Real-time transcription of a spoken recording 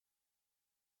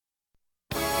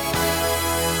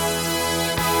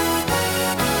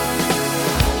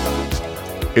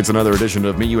It's another edition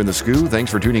of Me, You, and the Scoo. Thanks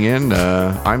for tuning in.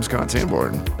 I'm Scott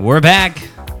Sanborn. We're back.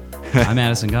 I'm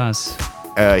Addison Goss.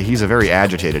 He's a very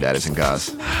agitated Addison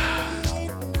Goss.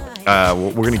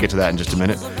 We're going to get to that in just a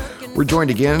minute. We're joined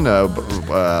again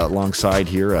alongside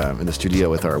here in the studio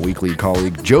with our weekly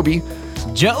colleague, Joby.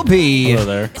 Joby. Hello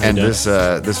there. And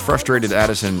this frustrated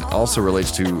Addison also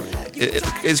relates to...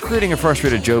 is creating a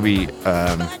frustrated Joby.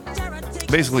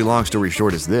 Basically, long story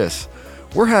short is this.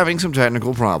 We're having some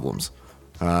technical problems.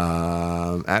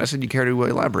 Addison, you care to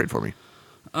elaborate for me?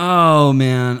 Oh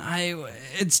man,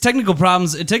 it's technical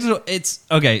problems. It's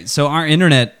okay. So our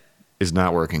internet Is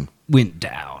not working. went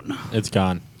down. It's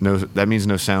gone. No, that means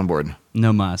no soundboard.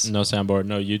 No mas. No soundboard,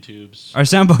 no YouTubes. Our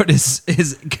soundboard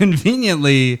is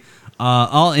conveniently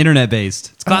all internet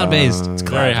based. It's cloud based. It's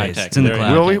cloud Very based. high-tech, It's in the very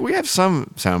cloud. Well, we have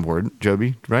some soundboard,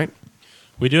 Joby, right?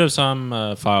 We do have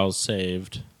some files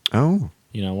saved. Oh.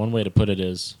 You know, one way to put it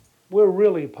is We're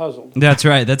really puzzled. That's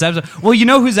right. That's absolutely. Well, you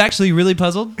know who's actually really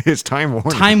puzzled? It's Time Warner.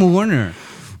 Time Warner.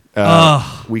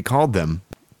 We called them,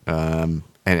 and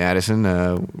Addison,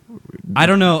 I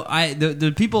don't know.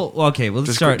 The people. Well, okay, well,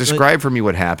 let's start. describe for me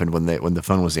what happened when the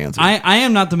phone was answered. I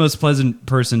am not the most pleasant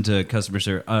person to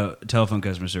telephone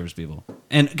customer service people,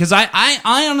 and because I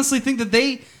honestly think that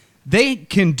they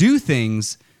can do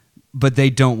things, but they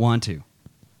don't want to.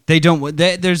 They don't.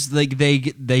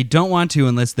 They don't want to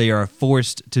unless they are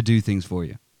forced to do things for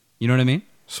you. You know what I mean?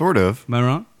 Sort of. Am I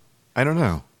wrong? I don't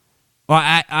know. Well,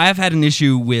 I've had an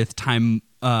issue with Time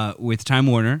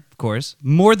Warner, of course,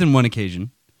 more than one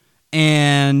occasion,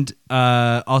 and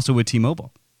also with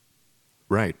T-Mobile.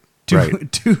 Right. Two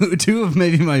Right. two of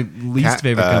maybe my least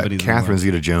favorite companies. in the Catherine world.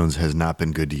 Zeta-Jones has not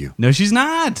been good to you. No, she's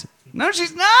not. No,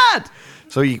 she's not.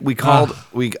 So we called.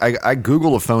 I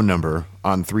Googled a phone number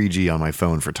on 3G on my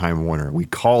phone for Time Warner. We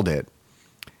called it.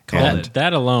 And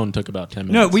that alone took about 10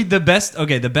 No, minutes.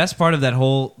 the best part of that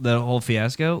whole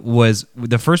fiasco was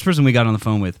the first person we got on the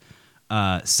phone with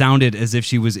sounded as if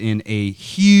she was in a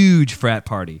huge frat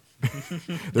party.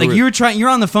 Like you're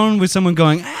on the phone with someone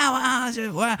going,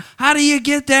 how do you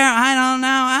get there? I don't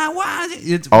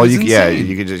know.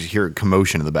 You could just hear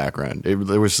commotion in the background.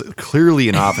 There was clearly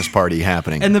an office party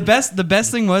happening. And the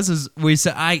best thing was we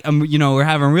said we're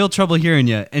having real trouble hearing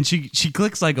you, and she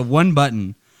clicks like a one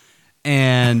button,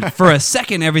 and for a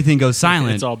second everything goes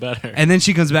silent. It's all better. And then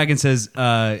she comes back and says,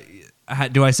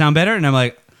 "Do I sound better?" And I'm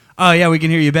like, "Oh yeah, we can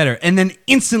hear you better." And then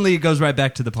instantly it goes right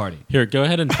back to the party. Here, go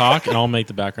ahead and talk, and I'll make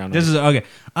the background. This is okay.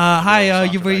 Hi,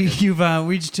 you've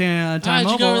reached Time did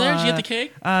Mobile. you go over there? Did you get the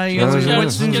cake? What's Get the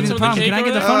some of the problem? cake Can I get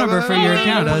over the there? phone number for your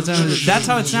account? That's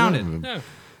how it sounded.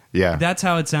 Yeah. That's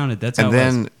how it sounded. That's how And it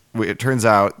then was. it turns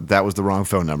out that was the wrong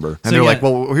phone number. And So, they're yeah. like,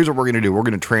 well, here's what we're going to do. We're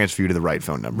going to transfer you to the right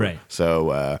phone number. Right.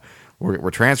 So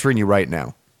we're transferring you right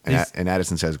now. And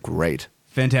Addison says, great.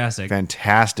 Fantastic.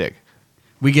 Fantastic.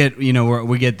 We get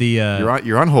we get the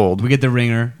You're on hold. we get the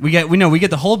ringer. We get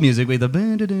the hold music. We get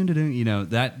the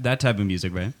that type of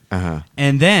music, right? Uh-huh.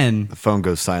 And then The phone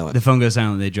goes silent. the phone goes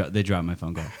silent. They drop my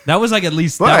phone call. That was like at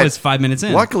least that But was 5 minutes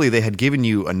in. Luckily, they had given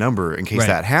you a number in case Right.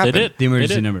 that happened. They did. The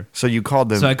emergency They did. number. So you called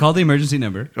them. So I called the emergency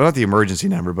number. well, not the emergency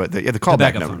number, but the callback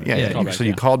backup number. phone. Yeah. Yeah, yeah. callback, So you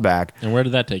yeah. called back, And where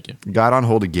did that take you? got on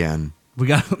hold again. We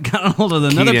got on hold of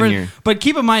another in person. here. But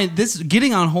keep in mind, this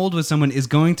getting on hold with someone is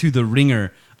going through the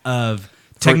ringer of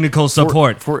technical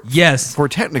support. Yes. For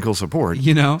technical support.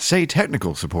 You know? Say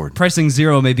technical support. Pressing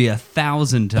 0 maybe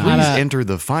 1,000 Please times. enter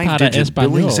the para 5-digit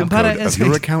billing español. zip Para code of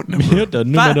your account number. The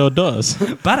número dos.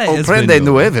 Para Oh, español. prende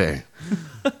nueve.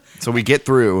 So we get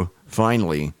through,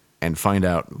 finally, and find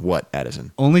out what,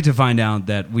 Addison? Only to find out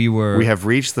that we were We have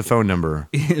reached the phone number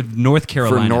North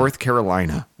Carolina. for North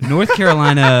Carolina. North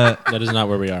Carolina. That is not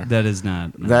where we are. That is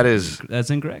not. That's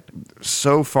incorrect.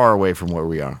 So far away from where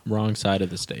we are. Wrong side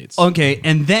of the states. Okay,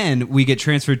 and then we get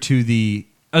transferred to the.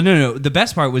 Oh no! The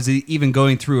best part was even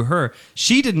going through her.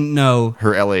 She didn't know.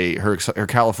 Her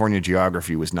California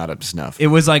geography was not up to snuff. It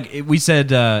was like we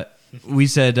said.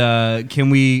 Can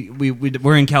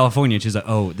we're in California. She's like,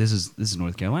 oh, this is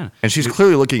North Carolina. And she's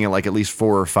clearly looking at like at least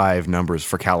 4 or 5 numbers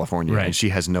for California, Right. and she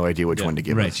has no idea which one to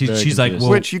give Right. us. She's like, confused.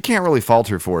 well, Which you can't really fault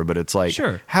her for, but it's like,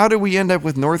 Sure. how did we end up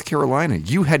with North Carolina?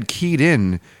 You had keyed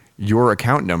in your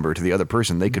account number to the other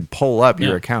person. They could pull up your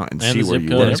Yeah. account and And see the where zip you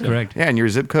code, live. that's correct. Yeah, and your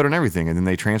zip code and everything, and then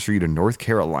they transfer you to North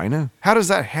Carolina. How does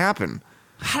that happen?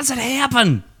 How does that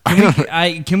happen?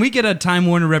 Can we get a Time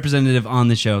Warner representative on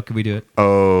the show? Can we do it?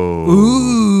 Oh,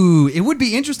 Ooh, it would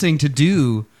be interesting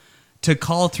to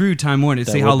call through Time Warner to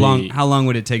That see would how be- long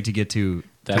would it take to get to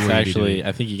That's where you'd be actually. doing.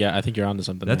 I think you're onto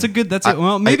something. That's a there. good. That's it.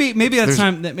 Well, maybe that's there's-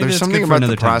 time. Maybe there's that's something good for about the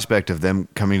another time. prospect of them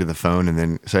coming to the phone and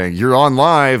then saying, "You're on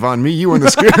live on me, you, and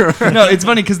the scooter." No, it's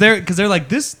funny because they're like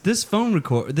this phone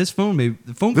call may This be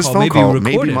phone call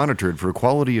may recorded. be monitored for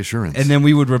quality assurance. And then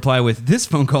we would reply with, "This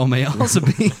phone call may also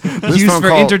be used phone for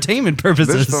call- entertainment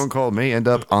purposes." this phone call may end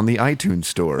up on the iTunes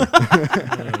store. Oh,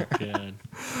 God.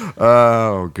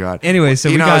 Oh God. Anyway, so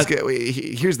You we know, got-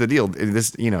 here's the deal.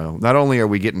 This, not only are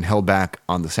we getting held back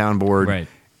on the soundboard, Right.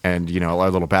 and our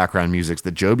little background music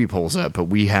that Joby pulls up, but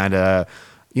we had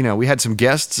we had some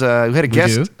guests. We had a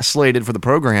guest do? slated for the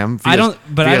program. Via, I don't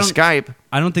Skype.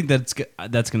 I don't think that's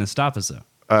going to stop us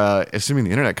though. Assuming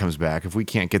the internet comes back. If we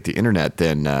can't get the internet,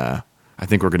 then I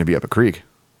think we're going to be up a creek.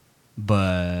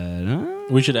 But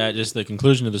We should add just the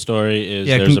conclusion of the story is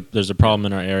Yeah, there's a problem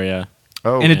in our area.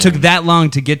 Oh, and it took that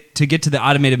long to get to the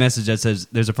automated message that says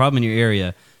there's a problem in your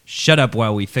area. Shut up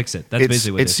while we fix it. That's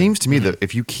basically what it seems to me that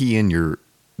if you key in your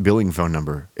billing phone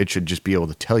number, it should just be able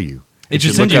to tell you. It should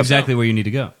should send look you up- exactly where you need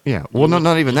to go. Yeah. Well,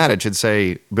 not even that. It should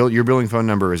say your billing phone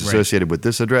number is Right. associated with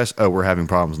this address. Oh, we're having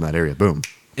problems in that area. Boom.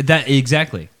 That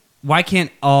exactly. Why can't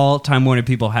all Time Warner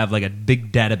people have like a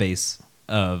big database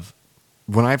of?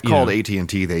 When I've called know.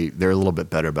 AT&T, they're a little bit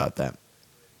better about that.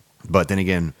 But then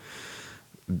again,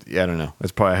 I don't know.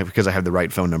 That's probably because I have the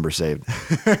right phone number saved.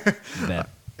 That?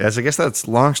 Yes, I guess that's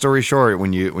long story short.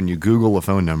 When you Google a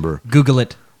phone number, Google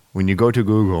it. when you go to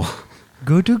Google,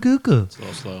 Go to Google. It's a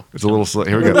little slow. it's a little slow.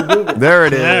 Here we go. There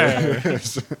it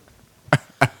is.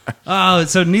 Oh,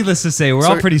 so needless to say, we're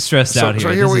all pretty stressed out here.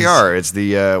 So here This we is- are. It's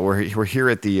the we're here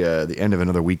at the end of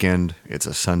another weekend. It's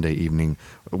a Sunday evening.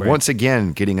 Right. Once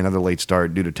again, getting another late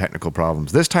start due to technical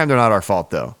problems. This time they're not our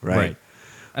fault though, right? Right.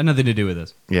 Had nothing to do with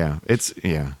this. Yeah.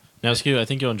 Yeah. Now, Skew, I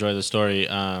think you'll enjoy the story.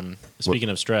 Speaking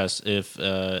of stress, if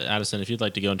Addison, if you'd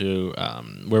like to go into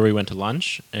where we went to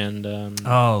lunch and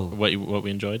what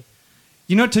we enjoyed.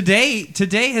 You know, today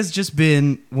has just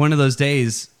been one of those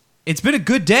days. It's been a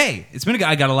good day.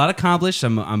 I got a lot accomplished.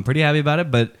 I'm pretty happy about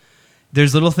it. But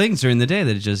there's little things during the day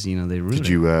that just they ruin Did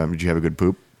you have a good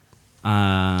poop?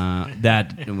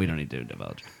 that we don't need to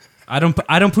divulge. I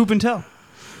don't poop and tell.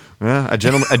 A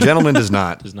gentleman does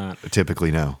not. Does not.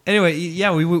 Typically, no. Anyway,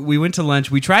 yeah, we went to lunch.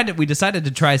 We decided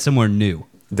to try somewhere new.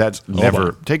 That's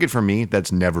never. Take it from me.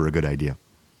 That's never a good idea.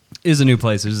 It was a new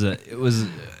place.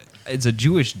 It's a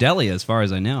Jewish deli, as far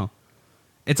as I know.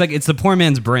 It's the poor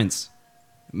man's Brent's.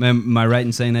 Am I right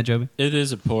in saying that, Joby? It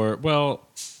is a poor. Well,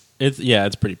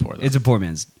 it's pretty poor. Though. It's poor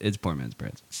man's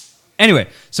Brent's. Anyway,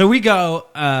 so we go.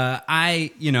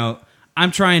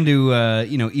 I'm trying to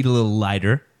eat a little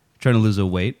lighter, trying to lose a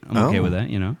weight. I'm okay Oh. with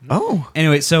that. Oh.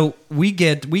 Anyway, so we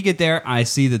get there. I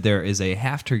see that there is a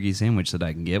half turkey sandwich that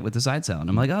I can get with the side salad.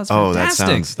 I'm like, oh, that's Oh,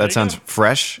 fantastic. that sounds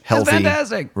fresh, healthy,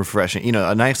 fantastic. refreshing.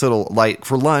 A nice little light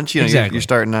for lunch. Exactly. You're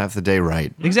starting off the day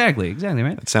right. Exactly,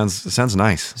 right. It sounds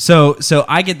nice. So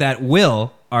I get that.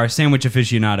 Will, our sandwich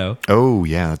aficionado, Oh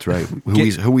yeah, that's right.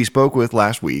 Who we spoke with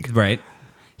last week. right?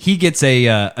 He gets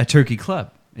a turkey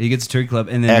club. He gets a turkey club,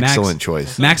 and then Excellent Max,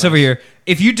 choice. Max over here.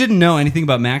 If you didn't know anything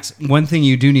about Max, one thing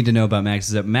you do need to know about Max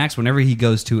is that Max, whenever he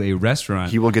goes to a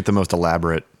restaurant, He will get the most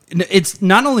elaborate. it's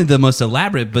not only the most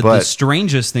elaborate, but the But-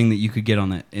 strangest thing that you could get in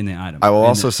the item. I will And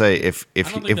also say if I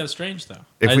don't think that's strange though.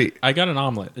 if I got an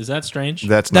omelet. Is that strange?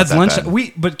 that's not that's that lunch.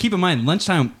 bad. But keep in mind,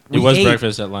 lunchtime. It was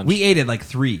breakfast at lunch. We ate at like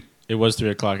 3. It was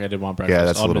 3:00. I did want breakfast. Yeah,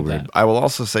 that's I'll a little admit weird. that. I will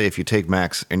also say if you take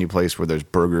Max any place where there's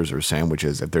burgers or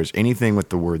sandwiches, if there's anything with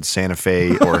the word Santa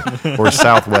Fe or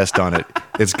Southwest on it,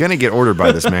 it's gonna get ordered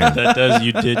by this man. That does.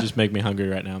 You did just make me hungry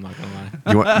right now. I'm not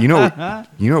gonna lie.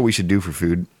 You know what we should do for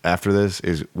food after this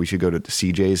is we should go to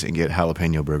CJ's and get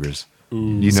jalapeno burgers.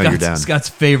 You're down. Scott's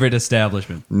favorite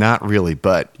establishment. Not really,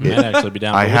 but Might actually be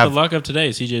down. I But with have- the luck of today,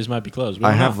 CJ's might be closed. We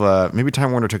I don't have know. maybe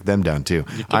Time Warner took them down too.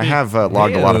 could I be. have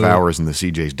logged a lot of Ew. hours in the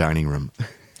CJ's dining room.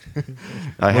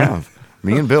 I have.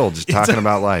 Me and Bill just talking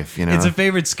about life. It's a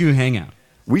favorite Scoo hangout.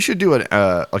 We should do an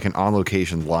on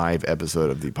location live episode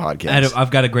of the podcast. I've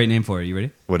got a great name for it. You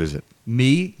ready? What is it?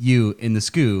 Me, you, in the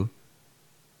Scoo,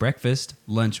 breakfast,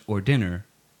 lunch, or dinner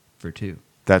for 2.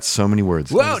 That's so many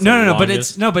words. Whoa, the no, but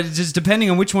longest. it's just depending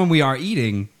on which one we are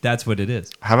eating. That's what it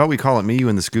is. How about we call it Me, You,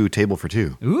 and the Scoo Table for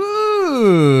Two?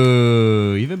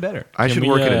 Ooh, even better. I Can should we,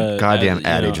 work at a goddamn you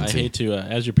ad know, agency. I hate to,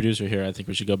 as your producer here, I think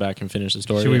we should go back and finish the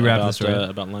story. Should we wrap about, the story up?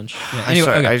 about lunch? Yeah, I'm anyway,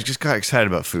 sorry, okay. I just got excited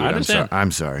about food. I understand.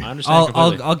 I'm sorry. I understand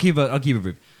completely. I'll keep it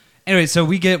brief. Anyway, so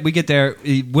we get there.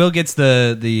 Will gets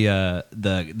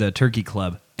the turkey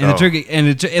club, and Oh. the turkey, and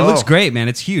it looks Oh. great, man.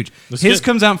 It's huge. Looks His good.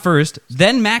 comes out first,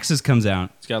 then Max's comes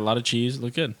out, It's got a lot of cheese.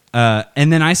 Look good.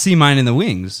 and then I see mine in the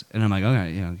wings, and I'm like,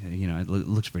 okay, it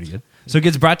looks pretty good. So it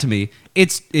gets brought to me.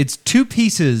 It's 2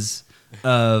 pieces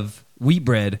of wheat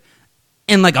bread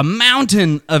and like a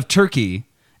mountain of turkey,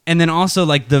 and then also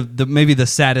like the maybe the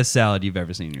saddest salad you've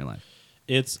ever seen in your life.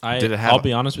 I'll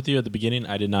be honest with you. At the beginning,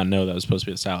 I did not know that was supposed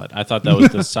to be a salad. I thought that was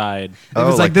the side. It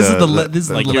was like this is the lettuce.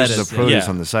 Here's the produce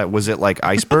on the side. Was it like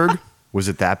iceberg? Was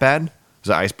it that bad? Was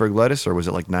it iceberg lettuce, or was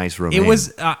it like nice romaine? It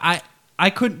was. I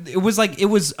couldn't. It was like it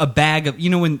was a bag of, you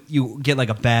know, when you get like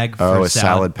a bag for a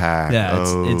salad pack. Yeah,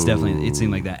 it's definitely, it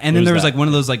seemed like that. And then there was like one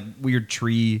of those like weird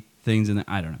tree things in there.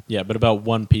 I don't know. Yeah, but about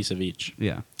 1 piece of each.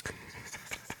 Yeah.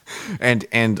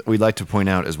 And we'd like to point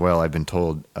out as well, I've been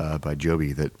told by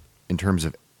Joby that in terms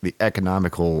of the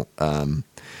economical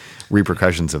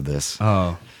repercussions of this.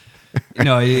 Oh.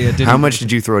 No, it didn't. How much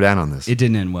did you throw down on this? It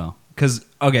didn't end well. Because,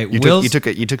 okay,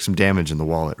 you took some damage in the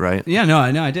wallet, right? Yeah, no,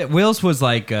 I did. Will's was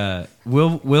like,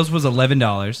 Will's was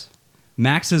 $11.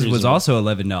 Max's reasonable. was also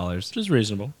 $11. Which is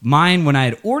reasonable. Mine, when I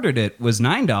had ordered it, was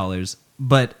 $9.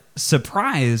 But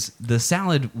surprise, the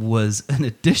salad was an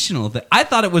additional thing. I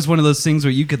thought it was one of those things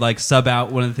where you could like sub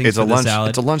out one of the things for the salad.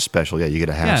 It's a lunch special. Yeah, you get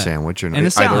a half sandwich and a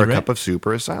salad, either a right? cup of soup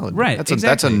or a salad. Right,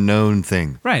 That's a known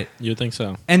thing. Right. You would think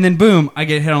so. And then boom, I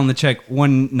get hit on the check,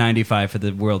 $1.95 for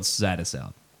the world's saddest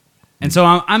salad. And so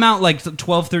I'm out like $12,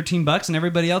 $13, and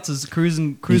everybody else is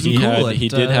cruising cool. He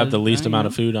did have the least amount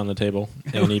of food on the table,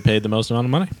 and he paid the most amount of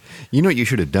money. You know what you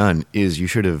should have done is you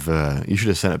should have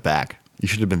sent it back. You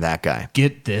should have been that guy.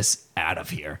 Get this out of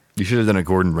here. You should have done a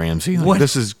Gordon Ramsay. Like, what?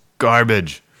 This is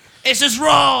garbage. It's just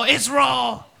raw. It's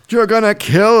raw. You're gonna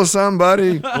kill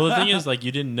somebody. Well, the thing is, like,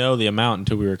 you didn't know the amount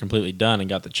until we were completely done and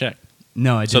got the check.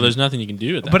 No, I didn't. So there's nothing you can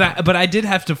do with that. But I did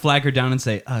have to flag her down and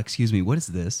say, excuse me, what is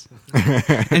this?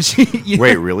 And she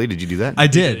Wait, really? Did you do that? I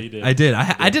did. He did. I did.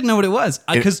 I didn't know what it was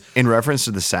because in reference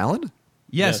to the salad.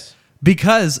 Yes.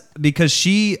 Because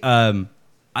she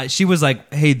she was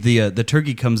like, hey, the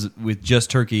turkey comes with just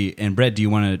turkey and bread. Do you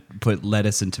want to put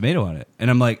lettuce and tomato on it? And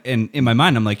I'm like, and in my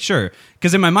mind, I'm like, sure,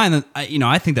 because in my mind,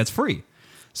 I think that's free.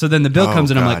 So then the bill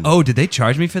comes and I'm like, oh, did they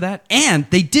charge me for that? And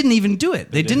they didn't even do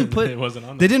it. They didn't put. It wasn't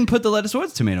on there. They didn't put the lettuce or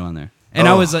the tomato on there. And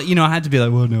I was, I had to be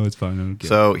like, well, no, it's fine. I don't care.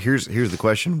 So here's the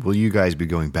question: will you guys be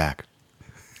going back?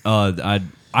 I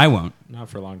won't. Not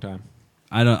for a long time.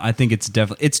 I don't. I think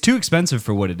it's too expensive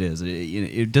for what it is.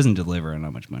 It doesn't deliver on how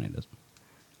much money it does.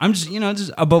 I'm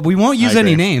just, but we won't use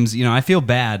any names. I feel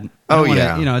bad.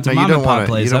 It's a mom and pop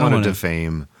place. You don't want to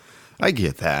defame. I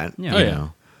get that.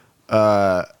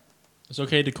 Yeah. It's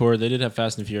okay, Decor. They did have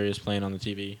Fast and Furious playing on the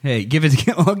TV. Hey,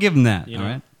 I'll give them that. All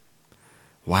right.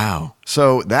 Wow.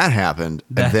 So that happened.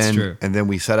 That's true. And then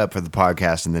we set up for the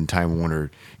podcast, and then Time Warner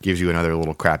gives you another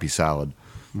little crappy salad.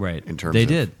 Right. In terms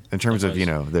did. In terms of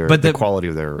the quality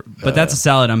of their. But that's a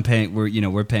salad I'm paying.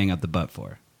 We're paying out the butt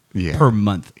for. Yeah. Per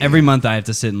month. Every month I have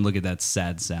to sit and look at that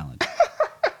sad salad.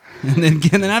 and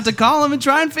then I have to call them and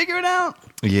try and figure it out.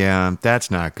 Yeah, that's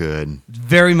not good.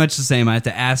 Very much the same. I have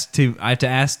to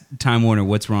ask Time Warner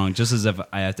what's wrong, just as if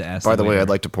I have to ask. By the way, I'd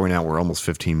like to point out we're almost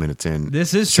 15 minutes in.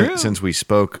 This is true. Since we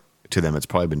spoke to them, it's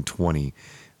probably been 20.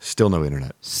 Still no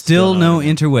internet. Still no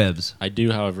interwebs. I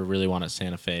do, however, really want a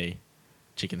Santa Fe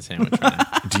chicken sandwich right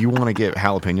now. Do you want to get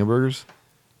jalapeno burgers?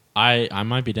 I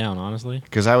might be down, honestly.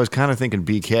 Because I was kind of thinking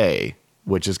BK,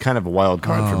 which is kind of a wild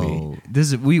card for me.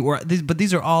 But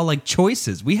these are all like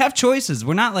choices. We have choices.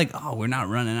 We're not like, we're not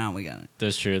running out. We got it.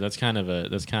 That's true. That's kind of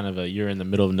a you're in the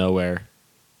middle of nowhere.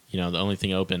 The only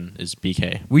thing open is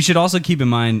BK. We should also keep in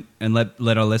mind and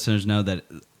let our listeners know that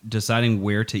deciding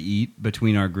where to eat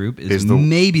between our group is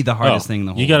maybe the hardest thing in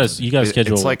the whole world. You gotta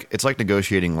schedule. It's like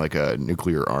negotiating like a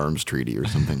nuclear arms treaty or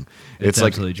something. It's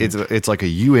like absolutely true. it's like a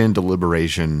UN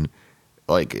deliberation.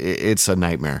 Like it's a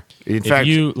nightmare. In fact,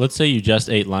 let's say you just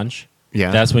ate lunch. Yeah,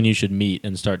 that's when you should meet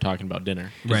and start talking about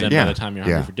dinner. Because then by the time you're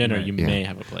hungry for dinner, you may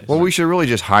have a place. Well, we should really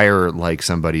just hire like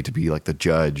somebody to be like the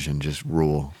judge and just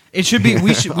rule. It should be.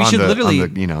 We should literally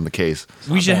on the case.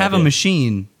 We should have a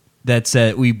machine that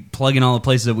said we plug in all the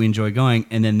places that we enjoy going,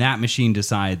 and then that machine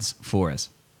decides for us.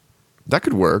 That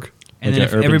could work. And then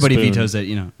if everybody vetoes it,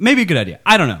 maybe a good idea.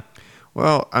 I don't know.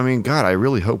 Well, I mean, God, I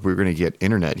really hope we're going to get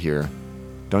internet here.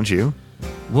 Don't you?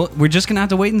 Well, we're just going to have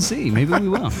to wait and see. Maybe we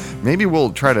will. Maybe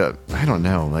we'll try to, I don't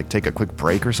know, like take a quick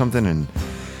break or something and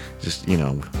just,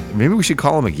 maybe we should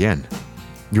call them again.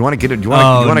 Do you want to get it? Do you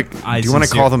want to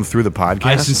call them through the podcast?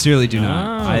 I sincerely do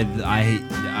not.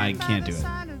 I can't do it.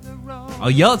 I'll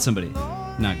yell at somebody.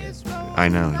 Not good. I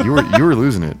know. You were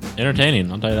losing it.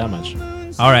 Entertaining, I'll tell you that much.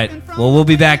 All right. Well, we'll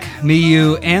be back, me,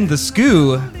 you, and the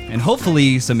Scoo, and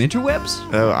hopefully some interwebs.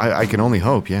 I can only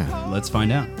hope, yeah. Let's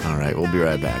find out. All right, we'll be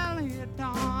right back.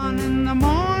 In the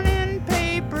morning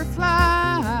paper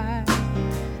fly,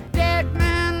 dead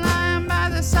man lying by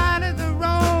the side of the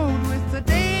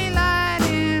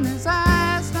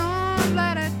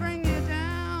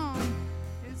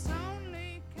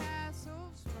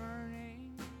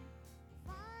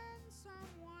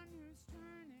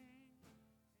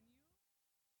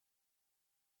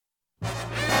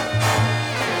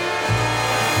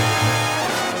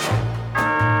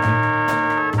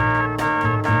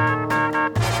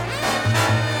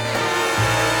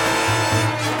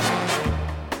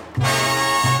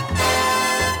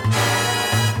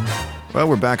Well,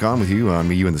 we're back on with you,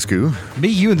 Me, You, and the Scoo. Me,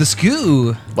 you, and the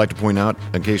Scoo. I'd like to point out,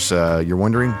 in case you're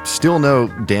wondering, still no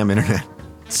damn internet.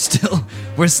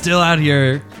 We're still out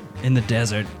here in the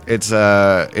desert.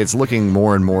 It's looking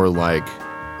more and more like,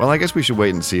 well, I guess we should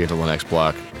wait and see until the next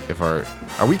block. Are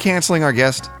we canceling our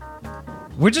guest?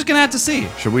 We're just gonna have to see.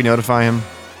 Should we notify him?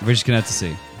 We're just gonna have to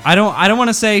see. I don't want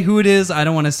to say who it is. I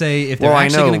don't want to say if they're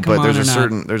actually going to come on or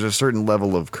not. There's a certain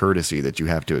level of courtesy that you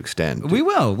have to extend. We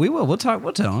will. We'll tell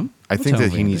him. I think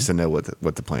that he needs to know what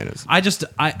the plan is.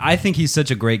 I think he's such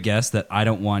a great guest that I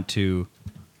don't want to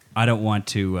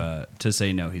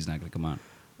say no. He's not going to come on.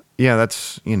 Yeah,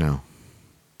 that's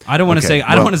I don't want to say.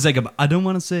 I don't want to say goodbye. I don't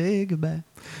want to say goodbye.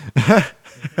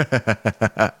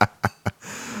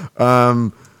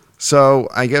 So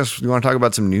I guess you want to talk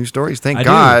about some news stories. Thank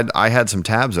God I had some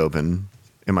tabs open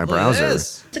in my browser.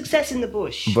 Yes. Success in the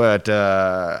bush. But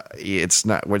it's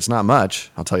not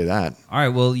much. I'll tell you that. All right.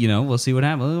 Well, we'll see what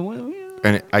happens.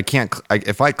 And I can't.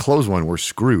 If I close one, we're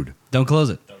screwed. Don't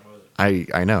close it.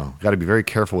 I know. Got to be very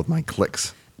careful with my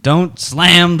clicks. Don't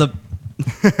slam the.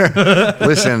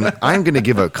 Listen, I'm going to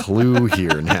give a clue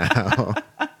here now.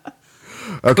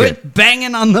 Okay. Quit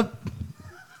banging on the.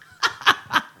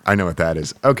 I know what that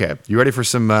is. Okay, you ready for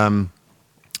some? Are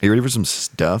you ready for some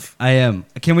stuff? I am.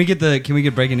 Can we get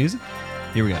breaking news?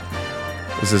 Here we go.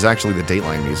 This is actually the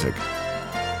Dateline music.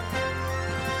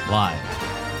 Live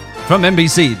from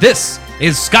NBC. This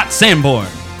is Scott Sanborn.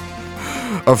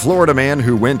 A Florida man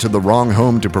who went to the wrong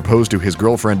home to propose to his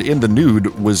girlfriend in the nude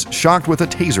was shocked with a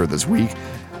taser this week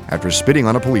after spitting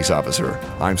on a police officer.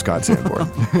 I'm Scott Sanborn.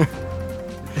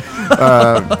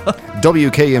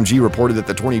 WKMG reported that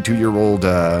the 22-year-old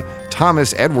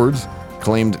Thomas Edwards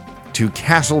claimed to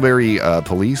Castleberry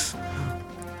police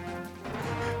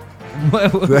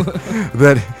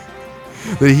that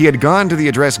he had gone to the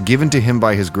address given to him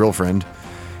by his girlfriend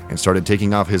and started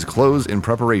taking off his clothes in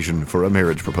preparation for a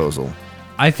marriage proposal.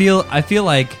 I feel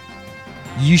like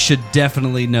you should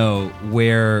definitely know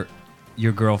where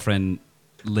your girlfriend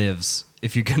lives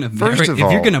if you're gonna if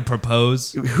you're gonna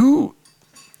propose.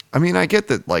 I mean, I get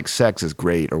that, like, sex is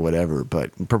great or whatever,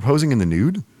 but proposing in the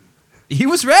nude? He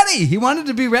was ready. He wanted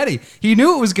to be ready. He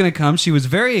knew it was going to come. She was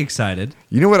very excited.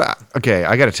 You know what?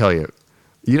 I got to tell you.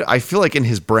 I feel like in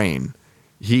his brain,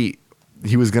 he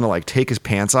was going to, like, take his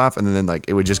pants off, and then, like,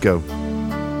 it would just go.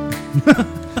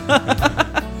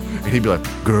 And he'd be like,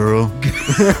 girl,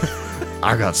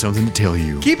 I got something to tell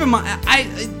you. Keep in mind,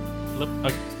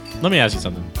 let me ask you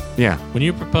something. Yeah. When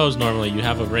you propose, normally you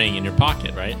have a ring in your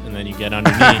pocket, right? And then you get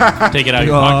underneath, take it out of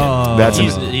your pocket. That's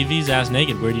if he's ass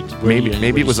naked,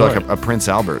 maybe it was like a Prince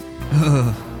Albert.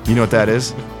 You know what that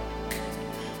is?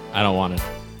 I don't want it.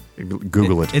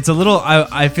 Google it. It's a little.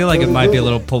 I feel like it might be a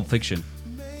little Pulp Fiction.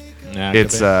 Nah,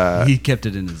 it's he kept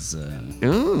it in his.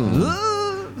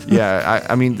 Yeah,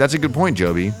 I mean that's a good point,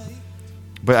 Joby.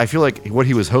 But I feel like what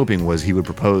he was hoping was he would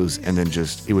propose and then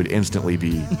it would instantly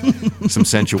be some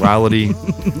sensuality,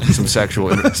 some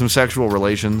sexual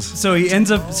relations. So he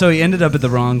ended up at the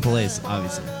wrong place,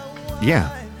 obviously.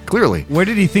 Yeah, clearly. Where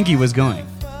did he think he was going?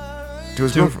 To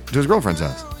his girlfriend's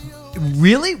house.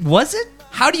 Really? Was it?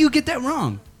 How do you get that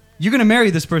wrong? You're going to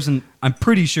marry this person. I'm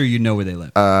pretty sure you know where they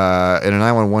live. In a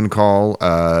 911 call,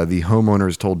 the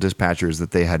homeowners told dispatchers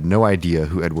that they had no idea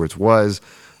who Edwards was.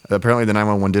 Apparently, the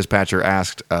 911 dispatcher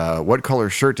asked, what color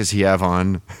shirt does he have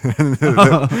on?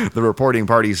 The reporting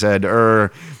party said,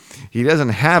 he doesn't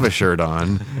have a shirt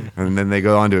on. And then they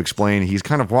go on to explain he's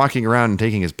kind of walking around and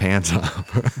taking his pants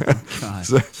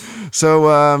off.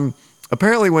 So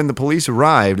apparently, when the police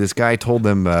arrived, this guy told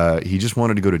them he just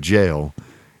wanted to go to jail.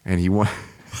 And he wanted...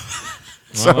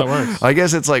 Well, that works. I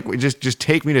guess it's like, just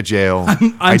take me to jail.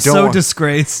 I'm so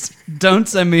disgraced. Don't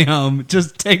send me home.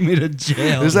 Just take me to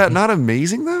jail. Is that not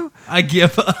amazing, though? I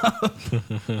give up.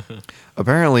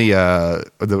 Apparently,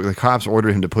 the cops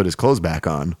ordered him to put his clothes back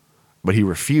on, but he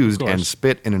refused and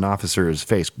spit in an officer's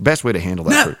face. Best way to handle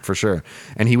that, for sure.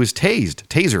 And he was tasered.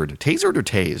 Tasered or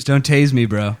tased? Don't tase me,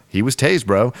 bro. He was tased,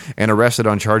 bro, and arrested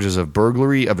on charges of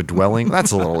burglary of a dwelling.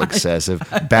 That's a little excessive.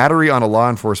 Battery on a law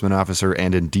enforcement officer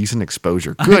and indecent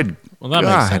exposure. Good Well, that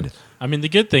God. makes sense. I mean, the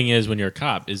good thing is when you're a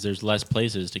cop is there's less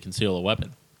places to conceal a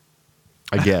weapon.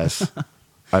 I guess.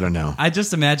 I don't know. I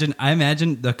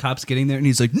imagine the cops getting there and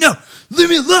he's like, no, leave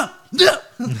me alone. No.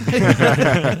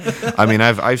 I mean,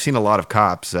 I've seen a lot of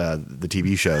Cops, the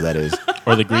TV show, that is.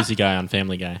 Or the greasy guy on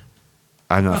Family Guy.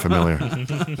 I'm not familiar.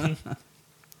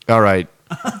 All right.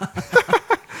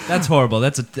 That's horrible.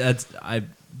 I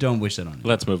don't wish that on you.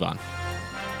 Let's move on.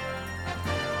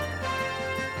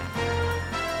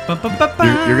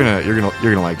 You're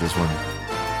gonna like this one.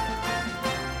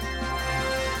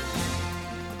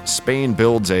 Spain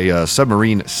builds a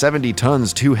submarine 70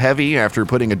 tons too heavy after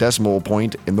putting a decimal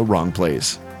point in the wrong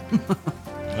place.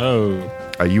 Oh.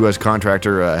 A U.S.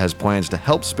 contractor has plans to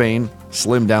help Spain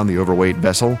slim down the overweight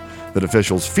vessel that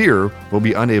officials fear will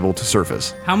be unable to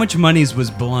surface. How much monies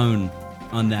was blown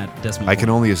on that decimal I point? can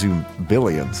only assume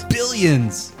billions.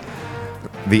 Billions.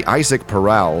 The Isaac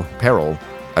Perel,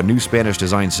 a new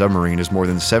Spanish-designed submarine, is more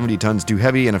than 70 tons too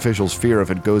heavy, and officials fear if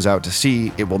it goes out to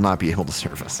sea, it will not be able to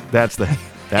surface. That's It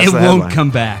the won't headline.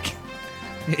 come back.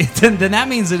 Then that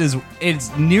means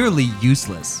it's nearly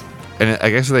useless. And I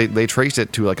guess they traced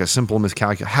it to like a simple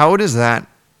miscalculation. How does that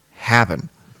happen?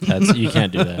 You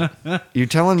can't do that. You're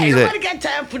telling me that got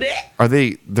time for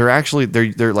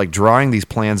that. they're like drawing these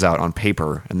plans out on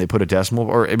paper and they put a decimal,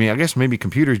 or I mean I guess maybe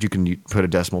computers you can put a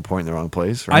decimal point in the wrong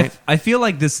place, right? I feel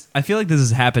like this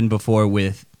has happened before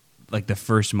with like the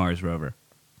first Mars rover.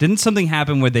 Didn't something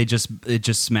happen where it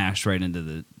just smashed right into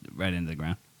the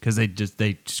ground because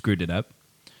they screwed it up?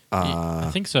 I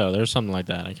think so. There's something like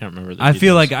that. I can't remember. The I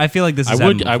feel details. like this. Has I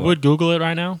happened would before. Google it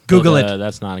right now. Google but, it.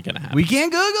 That's not gonna happen. We can't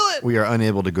Google it. We are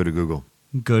unable to go to Google.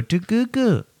 Go to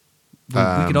Google.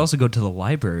 We could also go to the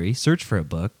library, search for a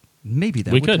book. Maybe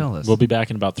that we would could. tell us. We'll be back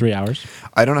in about 3 hours.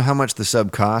 I don't know how much the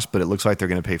sub costs, but it looks like they're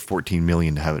going to pay $14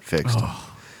 million to have it fixed.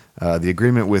 The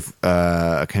agreement with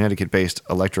a Connecticut-based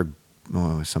electric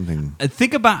something.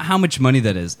 Think about how much money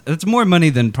that is. It's more money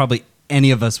than probably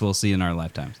any of us will see in our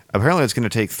lifetimes. Apparently, it's going to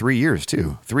take 3 years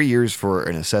too. 3 years for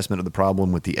an assessment of the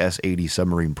problem with the S-80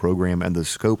 submarine program and the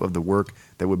scope of the work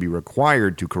that would be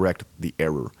required to correct the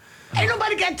error. Ain't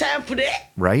nobody got time for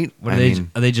that. Right? What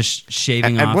are they just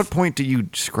shaving at off? what point do you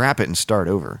scrap it and start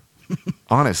over?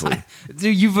 Honestly.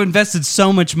 Dude, you've invested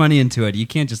so much money into it. You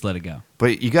can't just let it go.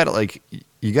 But you got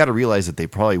to realize that they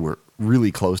probably were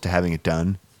really close to having it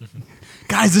done.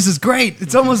 Guys, this is great.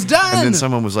 It's almost done. And then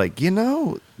someone was like,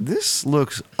 this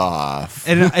looks off.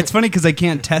 And it's funny because I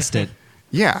can't test it.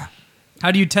 Yeah. How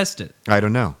do you test it? I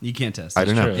don't know. You can't test it. I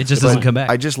don't know. true. It just But doesn't come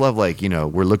back. I just love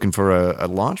we're looking for a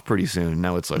launch pretty soon.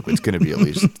 Now it's like it's going to be at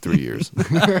least 3 years.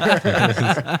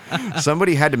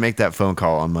 Somebody had to make that phone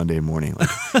call on Monday morning. Like,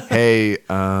 hey,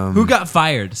 Who got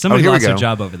fired? Somebody here we lost their go.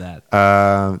 job over that.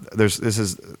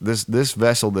 this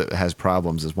vessel that has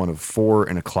problems is one of 4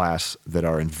 in a class that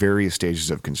are in various stages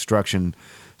of construction.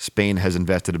 Spain has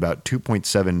invested about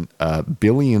 $2.7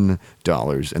 billion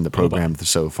in the program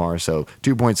so far. So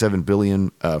 $2.7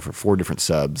 billion for 4 different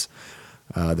subs.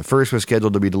 The first was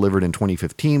scheduled to be delivered in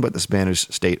 2015, but the Spanish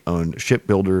state-owned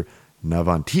shipbuilder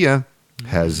Navantia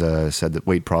has said that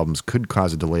weight problems could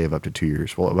cause a delay of up to 2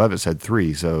 years. Well, above it said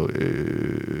 3, so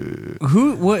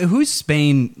Who's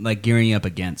Spain like gearing up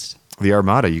against? the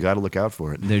Armada, you got to look out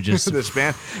for it. They're just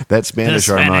that Spanish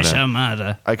Armada.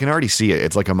 Armada. I can already see it.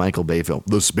 It's like a Michael Bay film.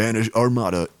 The Spanish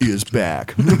Armada is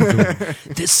back.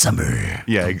 This summer.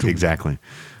 Yeah, exactly.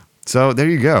 So there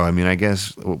you go. I mean, I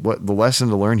guess what the lesson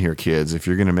to learn here, kids, if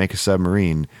you're going to make a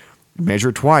submarine,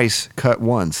 measure twice, cut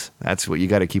once. That's what you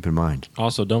got to keep in mind.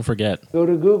 Also, don't forget. Go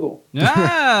to Google.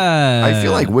 Ah. I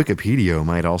feel like Wikipedia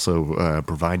might also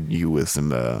provide you with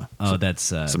some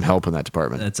help in that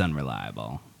department. That's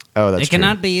unreliable. Oh, that's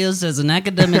true. be used as an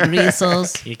academic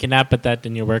resource. You cannot put that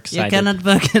in your work site.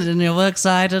 book it in your works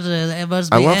cited. It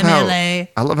must I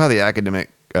love how the academic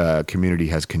community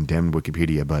has condemned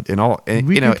Wikipedia, but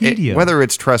Wikipedia. whether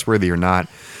it's trustworthy or not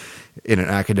in an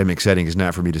academic setting is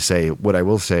not for me to say. What I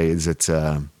will say is it's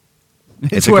a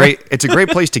great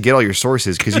place to get all your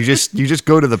sources because you just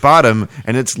go to the bottom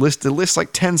and it lists like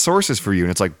 10 sources for you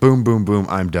and it's like boom boom boom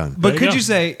I'm done. But you could go. you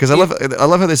say? Because I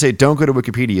love how they say don't go to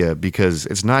Wikipedia because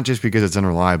it's not just because it's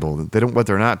unreliable. What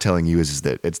they're not telling you is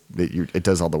that it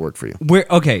does all the work for you.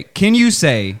 Can you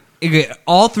say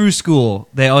all through school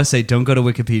they always say don't go to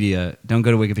Wikipedia, don't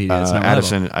go to Wikipedia. It's not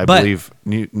Addison, reliable. I But- believe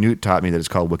Newt taught me that it's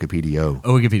called Wikipedia.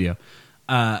 Oh, Wikipedia.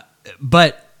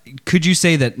 But could you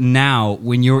say that now,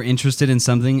 when you're interested in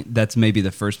something, that's maybe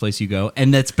the first place you go,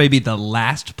 and that's maybe the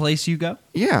last place you go?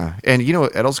 Yeah, and you know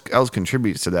what else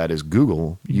contributes to that is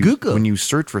Google. Google. When you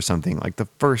search for something, like the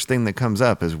first thing that comes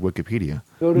up is Wikipedia.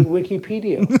 Go to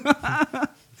Wikipedia.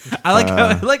 I like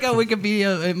how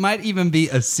Wikipedia. It might even be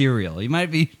a cereal. You might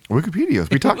be Wikipedia.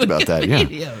 We talked about that. Yeah.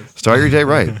 Wikipedias. Start your day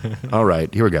right. All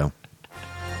right, here we go.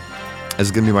 This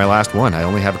is gonna be my last one. I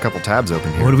only have a couple tabs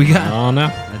open here. What do we got? Oh, no.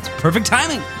 That's perfect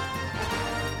timing.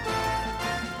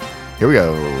 Here we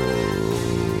go.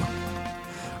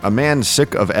 A man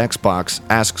sick of Xbox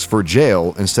asks for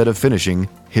jail instead of finishing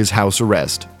his house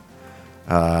arrest.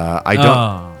 I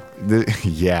don't.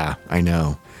 Yeah, I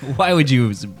know. Why would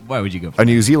you go for A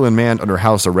New Zealand man under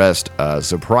house arrest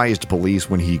surprised police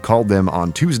when he called them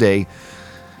on Tuesday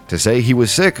to say he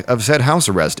was sick of said house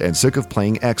arrest and sick of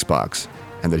playing Xbox,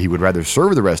 and that he would rather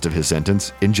serve the rest of his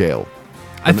sentence in jail.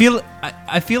 I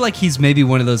feel like he's maybe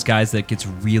one of those guys that gets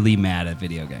really mad at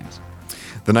video games.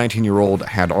 The 19-year-old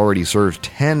had already served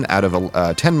 10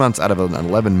 months out of an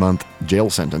 11-month jail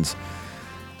sentence,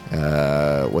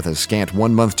 with a scant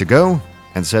 1 month to go,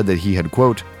 and said that he had,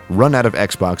 quote, run out of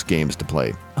Xbox games to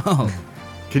play. Oh,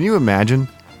 Can you imagine?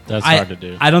 That's hard to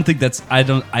do. I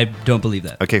don't believe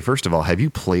that. Okay, first of all, have you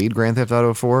played Grand Theft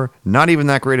Auto 4? Not even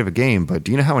that great of a game, but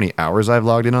do you know how many hours I've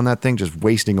logged in on that thing just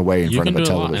wasting away in You front can of a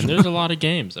do a lot, television? and there's a lot of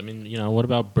games. I mean, what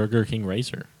about Burger King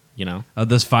Racer? Oh,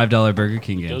 those $5 Burger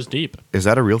King It goes games. deep. Is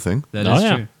that a real thing? That Oh, is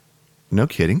yeah. true. No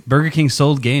kidding. Burger King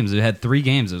sold games. It had 3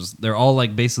 games. They're all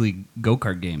like basically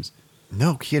go-kart games.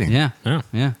 No kidding. Yeah. Yeah.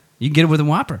 Yeah. You can get it with a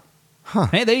Whopper. Huh.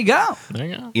 Hey, there you go. There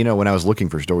you go. You know, when I was looking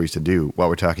for stories to do while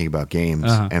we're talking about games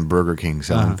Uh-huh. and Burger King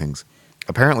selling Uh-huh. things,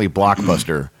 apparently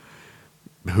Blockbuster,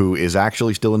 who is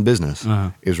actually still in business,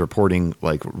 Uh-huh. is reporting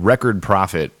like record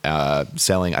profit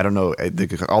selling. I don't know.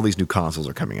 All these new consoles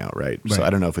are coming out, right? So Right. I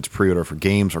don't know if it's pre-order for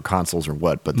games or consoles or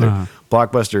what, but Uh-huh.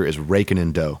 Blockbuster is raking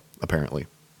in dough, apparently,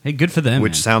 Hey, good for them.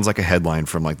 which man. sounds like a headline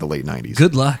from like the late 90s.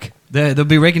 Good luck. They'll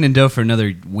be raking in dough for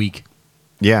another week.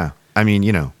 Yeah. I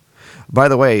mean, By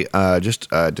the way, just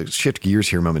to shift gears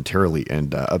here momentarily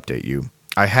and update you,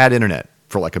 I had internet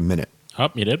for like a minute. Oh,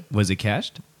 you did? Was it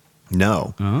cached?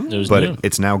 No. Oh. It was But new.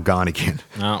 it's now gone again.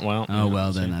 Oh, well. Oh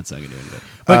well, then that's not gonna do anything.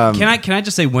 But can I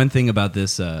just say one thing about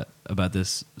this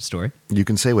story? You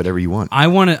can say whatever you want. I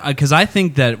want to because I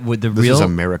think that with the This real is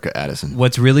America, Addison.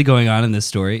 what's really going on in this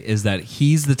story is that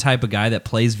he's the type of guy that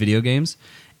plays video games,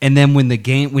 and then when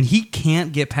he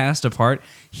can't get past a part,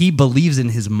 he believes in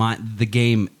his mind the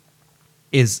game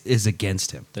is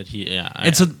against him. That he, yeah.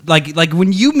 And so like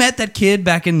when you met that kid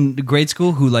back in grade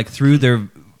school who like threw their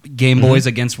Game Boys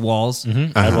against walls,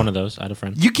 I had one of those. I had a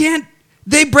friend. you can't.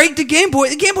 They break the Game Boy.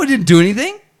 The Game Boy didn't do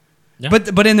anything. Yeah.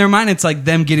 But in their mind, it's like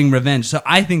them getting revenge. So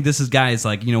I think this guy is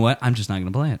like, you know what? I'm just not going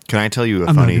to play it. Can I tell you a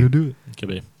I'm not funny? going to do it. Could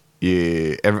be.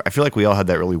 Yeah, I feel like we all had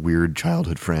that really weird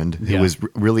childhood friend who Yeah. was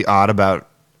really odd about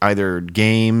either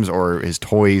games or his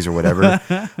toys or whatever.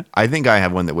 I think I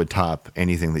have one that would top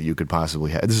anything that you could possibly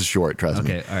have. This is short, trust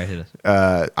me. Okay, all right, hit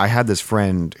us. I had this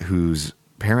friend whose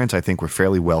parents, I think, were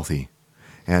fairly wealthy.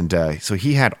 And so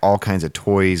he had all kinds of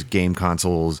toys, game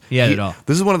consoles. He had it all.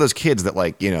 This is one of those kids that,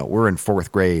 like, we're in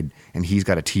 4th grade and he's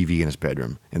got a TV in his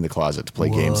bedroom in the closet to play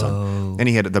games on. And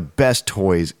he had the best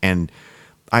toys. And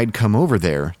I'd come over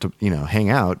there to, hang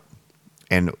out.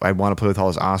 And I'd want to play with all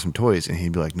his awesome toys. And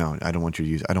he'd be like, no, I don't want you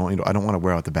to use I don't want to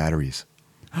wear out the batteries.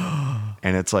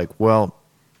 And it's like, well,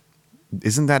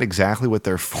 isn't that exactly what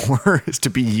they're for? Is to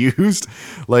be used?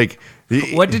 Like,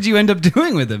 What did you end up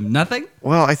doing with him? Nothing?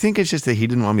 well, I think it's just that he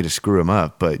didn't want me to screw him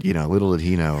up, but little did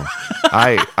he know,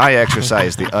 I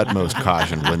exercise the utmost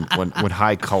caution when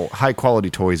high quality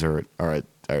toys are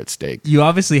at stake. You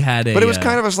obviously had a. But it was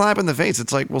kind of a slap in the face.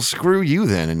 It's like, well, screw you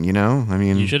then, and I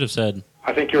mean, You should have said,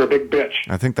 I think you're a big bitch.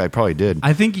 I think I probably did.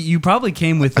 I think you probably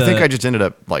came with. I think I just ended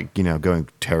up like going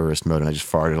terrorist mode, and I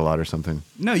just farted a lot or something.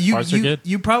 No, you Farts are good.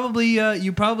 you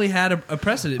probably had a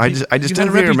precedent. I just you had a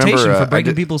didn't really reputation remember, for I breaking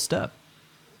did- people's stuff.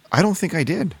 I don't think I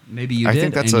did. Maybe you I did,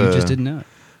 think that's and you a- just didn't know it.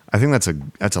 I think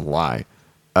that's a lie.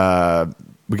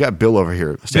 We got Bill over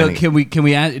here. Bill, Standing. can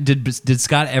we add? Did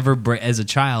Scott ever as a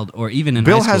child or even in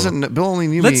Bill high school? hasn't. Bill only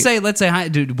knew Let's me. say hi,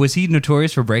 dude, was he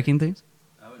notorious for breaking things?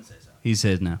 I wouldn't say so. He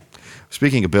says no.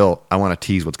 Speaking of Bill, I want to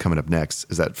tease what's coming up next.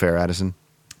 Is that fair, Addison?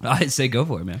 I'd say go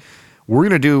for it, man. We're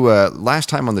going to do, last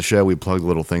time on the show, we plugged a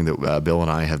little thing that Bill and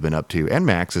I have been up to, and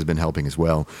Max has been helping as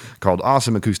well, called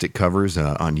Awesome Acoustic Covers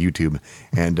on YouTube.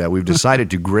 And we've decided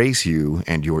to grace you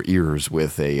and your ears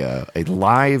with a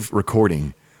live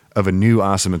recording of a new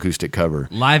Awesome Acoustic cover.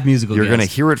 Live musical. You're going to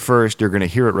guest. hear it first. You're going to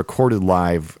hear it recorded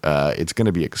live. It's going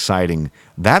to be exciting.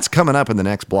 That's coming up in the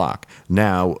next block.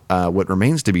 Now, what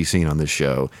remains to be seen on this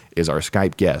show is our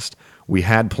Skype guest. We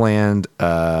had planned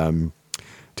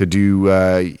to do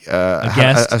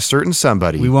guest. a certain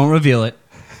somebody. We won't reveal it.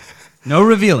 No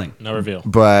revealing. no reveal.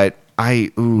 But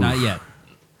Not yet.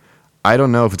 I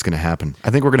don't know if it's going to happen. I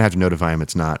think we're going to have to notify him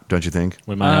it's not. Don't you think?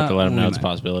 We might have to let him we know it's a might.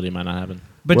 possibility. It might not happen.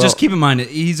 But Well- just keep in mind,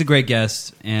 he's a great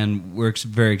guest, and we're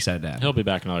very excited to have him. He'll be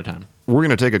back another time. We're going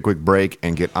to take a quick break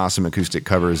and get Awesome Acoustic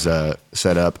Covers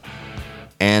set up.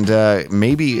 And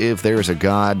maybe if there is a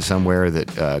God somewhere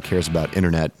that cares about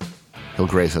internet, he'll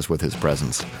grace us with his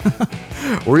presence.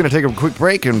 We're going to take a quick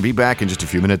break and be back in just a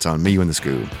few minutes on Me, You, and the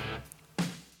Scoo.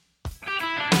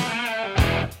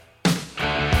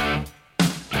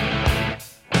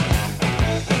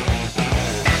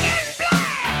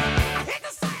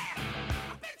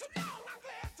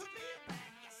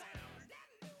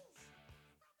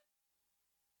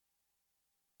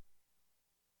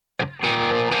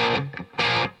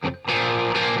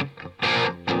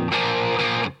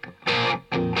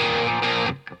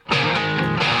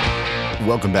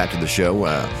 Welcome back to the show.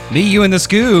 Me, you, and the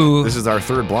Scoo. This is our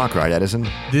third block, right, Edison?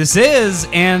 This is,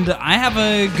 and I have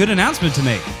a good announcement to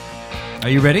make. Are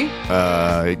you ready?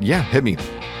 Yeah, hit me.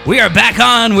 We are back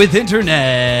on with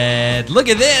internet. Look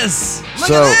at this. Look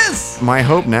So, at this. my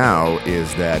hope now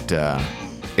is that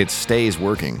it stays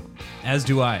working. As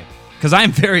do I, because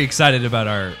I'm very excited about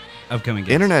our upcoming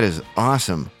guest. Internet is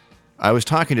awesome. I was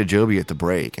talking to Joby at the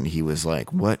break, and he was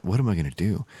like, "What am I gonna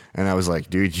do?" And I was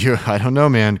like, "Dude, I don't know,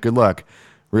 man. Good luck.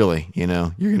 Really, you're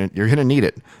gonna need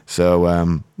it."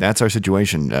 So that's our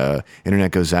situation. Internet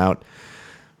goes out,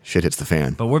 shit hits the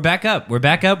fan. But we're back up. We're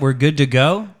back up. We're good to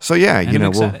go. So yeah, And I'm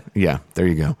excited. there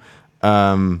you go.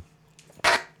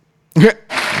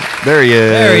 There he is.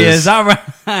 There he is. All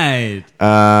right.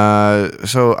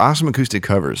 So awesome acoustic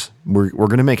covers. We're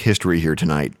gonna make history here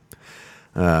tonight.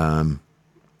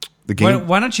 The game.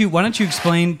 Why don't you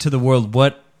explain to the world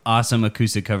what Awesome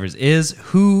Acoustic Covers is?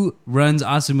 Who runs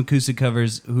Awesome Acoustic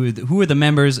Covers? Who are the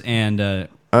members? And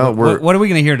what are we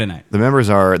going to hear tonight? The members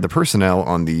are the personnel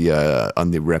on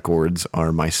the records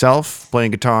are myself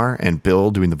playing guitar and Bill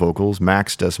doing the vocals.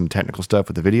 Max does some technical stuff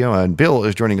with the video, and Bill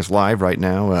is joining us live right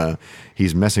now.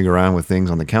 He's messing around with things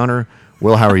on the counter.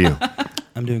 Will, how are you?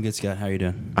 I'm doing good, Scott. How are you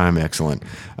doing? I'm excellent.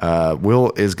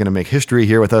 Will is going to make history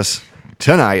here with us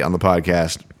tonight on the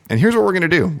podcast. And here's what we're going to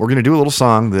do. We're going to do a little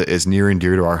song that is near and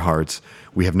dear to our hearts.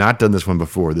 We have not done this one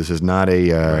before. This is not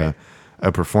a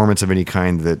performance of any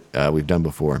kind that we've done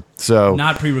before. So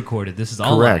not pre-recorded. This is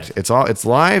all correct. live. It's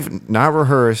live, not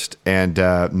rehearsed. And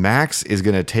Max is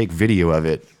going to take video of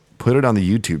it, put it on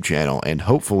the YouTube channel, and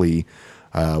hopefully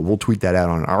we'll tweet that out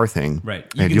on our thing. Right.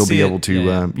 You And can you'll see be it. able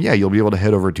to you'll be able to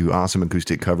head over to Awesome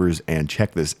Acoustic Covers and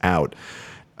check this out.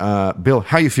 Bill,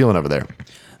 how you feeling over there?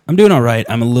 I'm doing all right.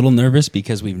 I'm a little nervous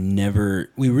because we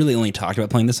really only talked about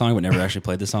playing the song, but never actually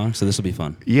played the song. So this will be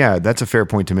fun. Yeah, that's a fair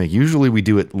point to make. Usually we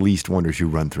do at least one or two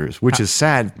run-throughs, which is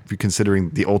sad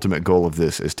considering the ultimate goal of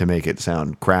this is to make it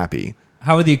sound crappy.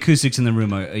 How are the acoustics in the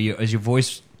room? Is your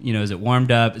voice, is it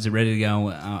warmed up? Is it ready to go?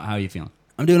 How are you feeling?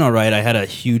 I'm doing all right. I had a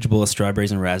huge bowl of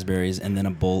strawberries and raspberries and then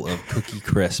a bowl of Cookie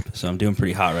Crisp. So I'm doing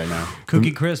pretty hot right now.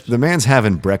 Cookie Crisp. The man's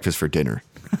having breakfast for dinner.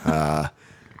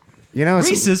 It's,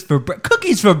 Reese's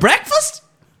cookies for breakfast?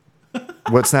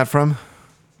 what's that from?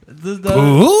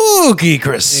 Cookie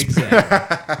Crisp.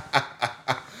 Exactly.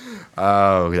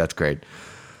 Oh, that's great.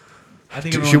 I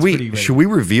think Should we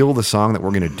reveal the song that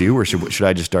we're going to do, or should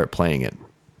I just start playing it?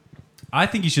 I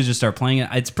think you should just start playing it.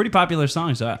 It's a pretty popular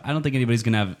song, so I don't think anybody's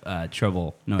gonna have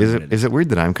trouble knowing what it is. Is it weird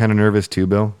that I'm kind of nervous too,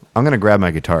 Bill? I'm going to grab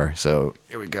my guitar. So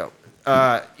here we go.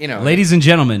 Ladies and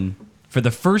gentlemen, for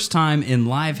the first time in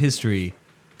live history,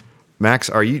 Max,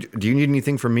 do you need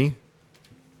anything from me?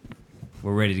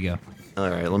 we're ready to go. All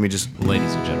right, let me just.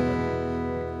 Ladies and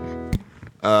gentlemen,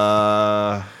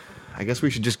 I guess we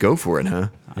should just go for it, huh?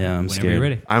 Yeah, I'm whenever scared. you're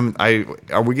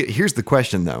ready. Here's the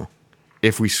question though.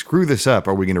 If we screw this up,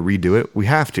 are we going to redo it? We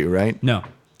have to, right? No,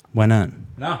 Why not?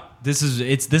 this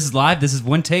is live. This is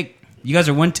one take. You guys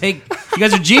are one take. You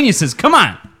guys are geniuses. Come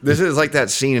on. This is like that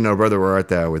scene in Oh Brother Where Art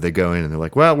Thou where they go in and they're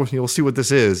like, well, we'll see what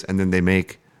this is, and then they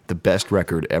make the best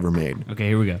record ever made. Okay,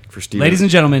 here we go. For Steven- Ladies and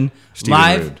gentlemen, Steven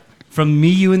live Rude. from Me,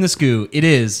 You, and the Scoo, it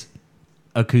is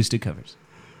Acoustic Covers.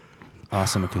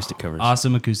 Awesome acoustic covers.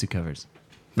 Awesome Acoustic Covers.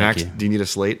 Max, you. do you need a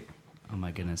slate? Oh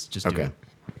my goodness, just do Okay.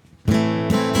 it.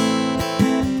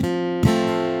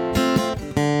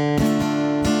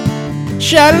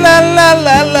 Sha la la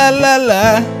la la la la.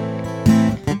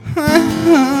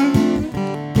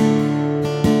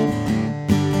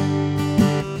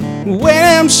 When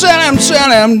I'm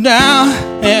shut him down.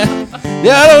 Yeah. The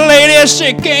other lady,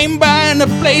 she came by in the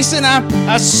place and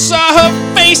I saw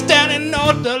her face down in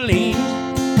North Orleans.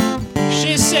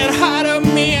 She said hi to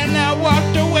me and I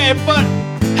walked away, but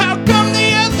how come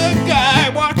the other guy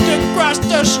walked across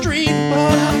the street?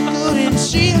 But I couldn't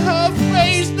see her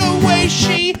face the way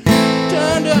she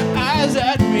turned her eyes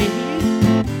at me.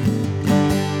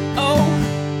 Oh,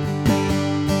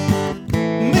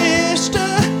 Mr.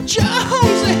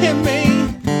 Jones and me.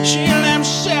 She left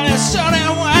Sally, son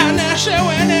and wine, now she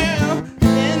went out.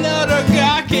 And the other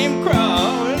guy came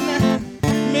crawling.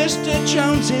 Mr.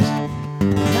 Jones is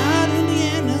not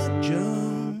Indiana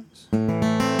Jones.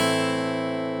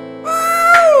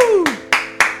 Woo!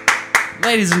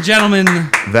 Ladies and gentlemen,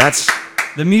 That's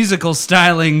the musical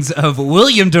stylings of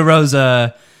William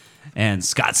DeRosa and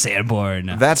Scott Sanborn.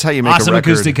 how you make Awesome a record.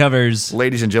 acoustic covers.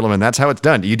 Ladies and gentlemen, that's how it's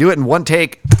done. You do it in one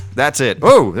take. That's it.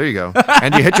 Oh, there you go.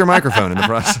 And you hit your microphone in the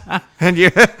process. And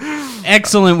you.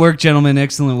 Excellent work, gentlemen.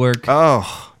 Excellent work.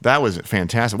 Oh, That was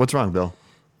fantastic. What's wrong, Bill?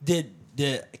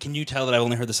 Can you tell that I've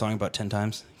only heard the song about 10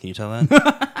 times? Can you tell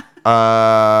that?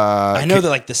 I know that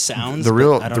like the sounds. The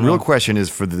real know. question is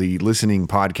for the listening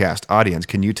podcast audience.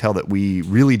 Can you tell that we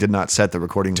really did not set the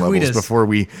recording levels us. before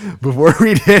we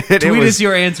did it? Tweet us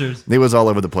your answers. It was all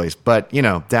over the place, but it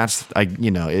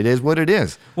is what it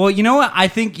is. Well, you know what I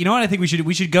think.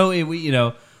 We should go.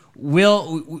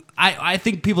 I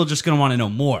think people are just going to want to know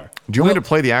more. Do you want me to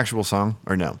play the actual song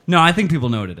or no? No, I think people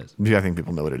know what it is. Yeah, I think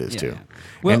people know what it is too. Yeah.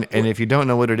 Well, and if you don't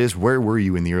know what it is, where were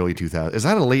you in the early 2000s? Is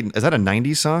that a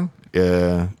 90s song?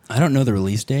 I don't know the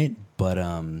release date, but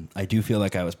I do feel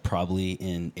like I was probably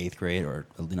in 8th grade or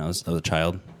I was a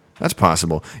child. That's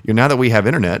possible. Now that we have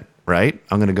internet, right?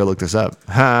 I'm going to go look this up.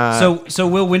 So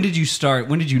Will, when did you start?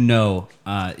 When did you know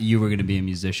you were going to be a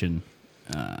musician?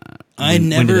 I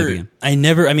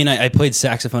played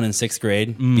saxophone in 6th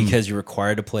grade because you're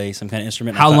required to play some kind of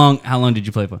instrument. How long did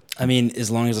you play for? I mean,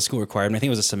 as long as the school required me. I think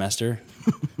it was a semester.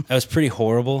 I was pretty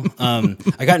horrible.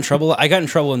 I got in trouble.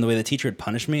 And the way the teacher would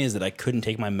punish me is that I couldn't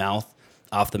take my mouth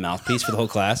off the mouthpiece for the whole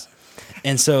class.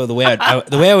 And so the way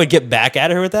I would get back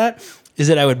at her with that is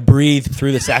that I would breathe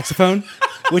through the saxophone,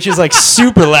 which is like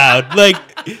super loud. Like,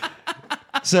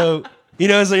 so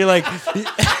you're like.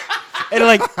 And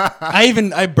like,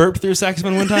 I burped through a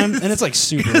saxophone one time, and it's like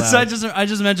super loud. So I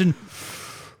just imagine.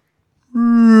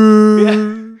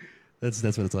 Yeah. That's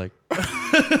what it's like.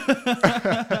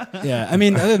 Yeah, I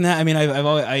mean, other than that, I mean, I've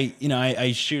always,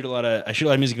 I shoot a lot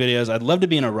of music videos. I'd love to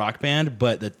be in a rock band,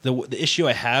 but the issue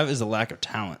I have is the lack of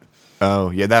talent. Oh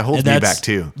yeah, that holds me back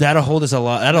too. That'll hold us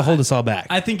all back.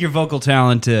 I think your vocal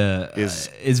talent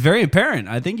is very apparent.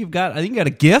 I think you got a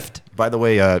gift. By the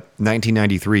way,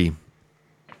 1993.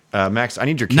 Max, I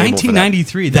need your cable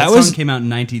 1993. for that song came out in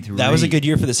 93. That was a good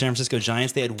year for the San Francisco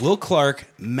Giants. They had Will Clark,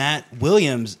 Matt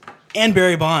Williams, and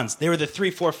Barry Bonds. They were the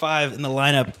 3, 4, 5 in the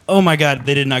lineup. Oh my God,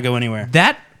 they did not go anywhere.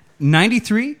 That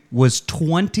 93 was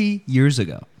 20 years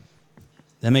ago.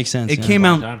 That makes sense. It came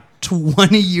out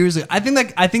 20 years ago. I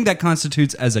think that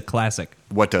constitutes as a classic.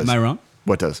 What does? Am I wrong?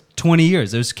 What does? 20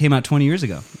 years. It came out 20 years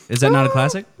ago. Is that not a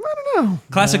classic? I don't know.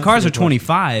 Classic cars are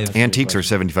 25. Antiques are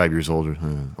 75 years older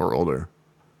or older.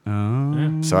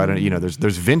 Oh. So I don't.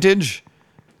 There's vintage,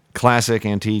 classic,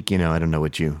 antique. I don't know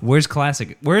what you. Where's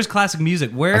classic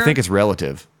music? Where? I think it's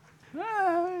relative.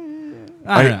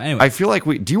 I don't know. Anyway, I feel like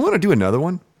do you want to do another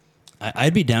one?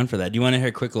 I'd be down for that. Do you want to hear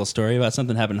a quick little story about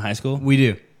something that happened in high school? we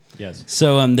do. Yes.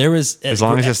 So there was As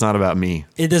long as it's not about me.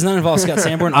 It does not involve Scott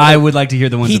Sanborn. I would like to hear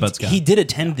the ones about Scott. He did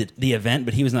attend the event,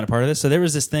 but he was not a part of this. So there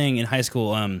was this thing in high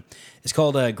school. It's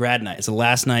called grad night. It's the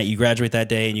last night. You graduate that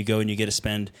day, and you go and you get to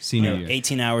spend Senior year.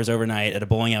 18 hours overnight at a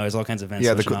bowling alley. There's all kinds of events.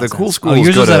 Yeah, the social cool nonsense. schools.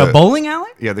 yours go was to, at a bowling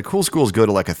alley? Yeah, the cool schools go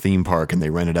to like a theme park and they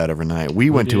rent it out overnight. We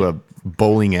went to a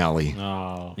bowling alley.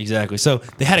 Oh. Exactly. So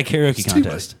they had a karaoke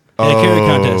contest.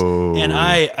 And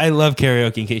I love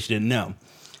karaoke. In case you didn't know.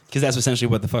 Because that's essentially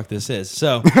what the fuck this is.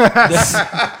 So,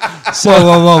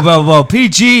 Whoa,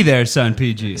 PG there, son,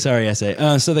 PG. Sorry,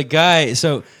 essay. So the guy.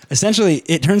 So essentially,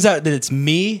 it turns out that it's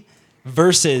me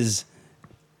versus.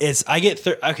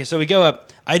 Okay, so we go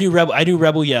up. I do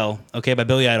Rebel Yell. Okay, by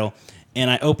Billy Idol, and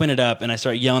I open it up and I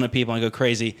start yelling at people and I go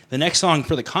crazy. The next song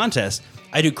for the contest,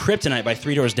 I do Kryptonite by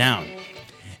 3 Doors Down,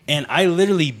 and I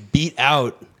literally beat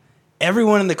out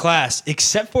everyone in the class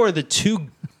except for the 2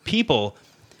 people.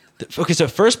 Okay, so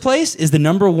first place is the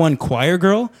 #1 choir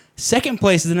girl. Second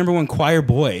place is the #1 choir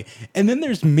boy, and then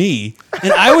there's me.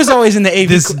 And I was always in the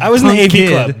AV. I was in the AV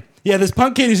club. Yeah, this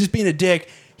punk kid who's just being a dick.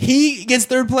 He gets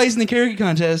 3rd place in the karaoke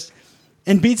contest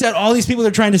and beats out all these people that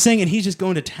are trying to sing, and he's just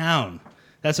going to town.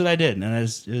 That's what I did, and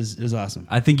it was awesome.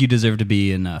 I think you deserve to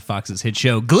be in Fox's hit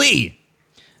show Glee.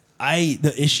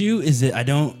 The issue is that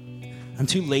I'm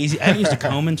too lazy. I haven't used a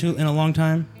comb in a long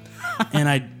time, and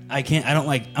I can't. I don't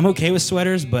like. I'm okay with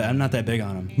sweaters, but I'm not that big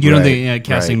on them. You don't think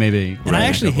casting maybe? And I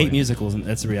actually hate musicals, and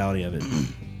that's the reality of it.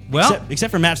 Well,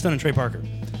 except for Matt Stone and Trey Parker.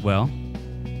 Well,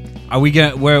 are we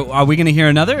gonna hear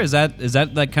another? Is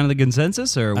that like kind of the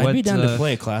consensus or what? I'd be down to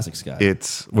play a classic, Scott.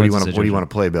 It's what do you want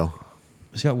to play, Bill?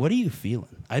 Scott, what are you feeling?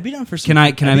 I'd be down for some.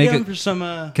 Can I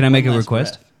make a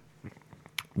request? Breath.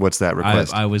 What's that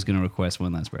request? I was gonna request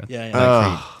One Last Breath.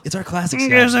 Yeah. It's our classic.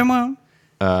 Yes, I will.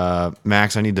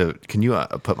 Max, I need to. Can you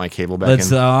put my cable back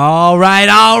in? All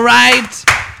right.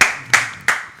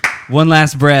 One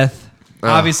Last Breath,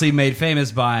 obviously made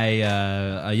famous by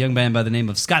a young man by the name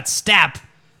of Scott Stapp,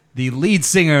 the lead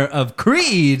singer of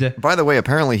Creed. By the way,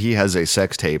 apparently he has a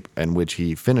sex tape in which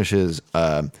he finishes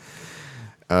and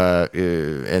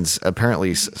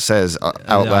apparently says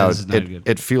out loud,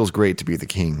 "It feels great to be the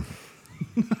king."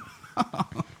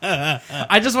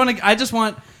 I just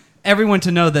want everyone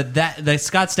to know that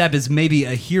Scott Stapp is maybe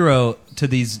a hero to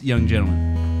these young gentlemen.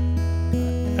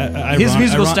 His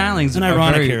musical stylings an are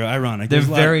ironic very, hero. Ironic. They're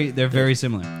very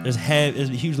similar. There's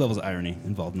huge levels of irony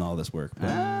involved in all this work.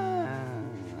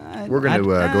 But We're going to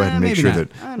go ahead and make maybe sure not.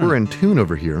 that we're in tune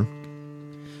over here.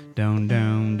 Down,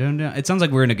 down, down, down. It sounds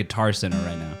like we're in a guitar center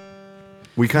right now.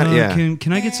 We kind of, yeah.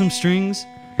 Can I get some strings?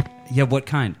 Yeah, what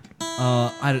kind?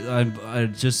 I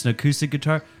just an acoustic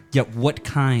guitar. Yeah, what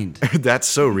kind? That's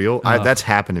so real. That's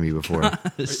happened to me before.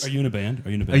 are you in a band? Are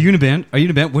you in a band? Are you in a band? Are you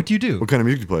in a band? What do you do? What kind of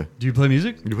music do you play? Do you play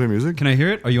music? Do you play music? Can I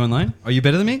hear it? Are you online? Are you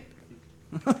better than me?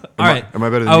 All right. Am I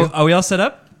better than you? Are we all set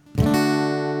up?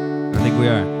 I think we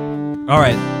are. All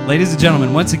right, ladies and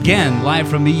gentlemen, once again, live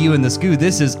from Me, You, and the Scoo,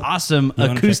 this is awesome You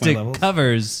wanna check my acoustic levels?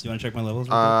 covers. You want to check my levels?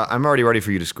 I'm already ready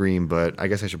for you to scream, but I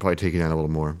guess I should probably take you down a little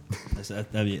more.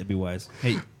 That'd be wise.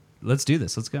 Hey, let's do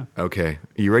this. Let's go. Okay.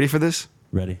 Are you ready for this?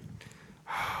 Ready?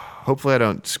 Hopefully I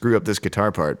don't screw up this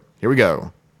guitar part. Here we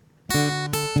go.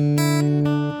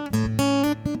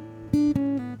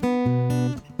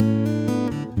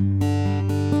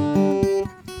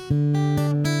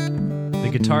 The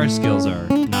guitar skills are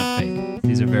not fake.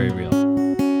 These are very real.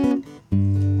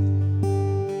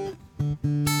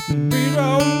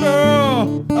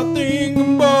 I think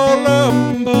I'm all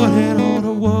up, but it all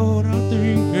the world I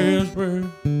think is worth.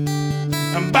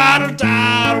 I'm about to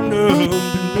die enough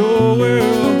to know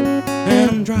it, and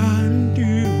I'm trying to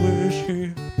do it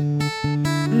here.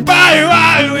 By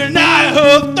you when I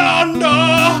heard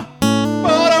thunder,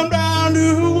 but I'm down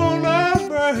to one last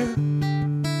breath.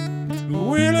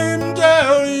 William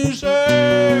tell he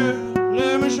said,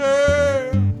 let me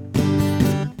say,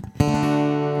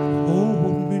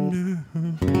 hold me now.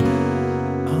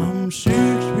 I'm 6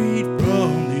 feet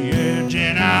from the edge,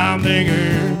 and I'm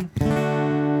thinking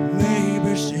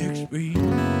maybe 6 feet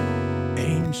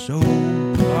ain't so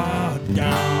far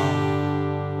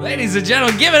down. Ladies and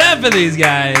gentlemen, give it up for these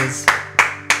guys.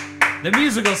 The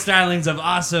musical stylings of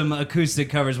awesome acoustic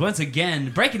covers. Once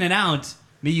again, breaking it out.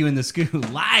 Me, You, and the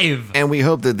Scoo live. And we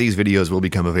hope that these videos will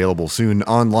become available soon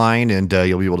online, and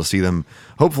you'll be able to see them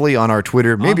hopefully on our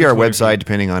Twitter, maybe our Twitter website, feed.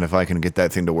 depending on if I can get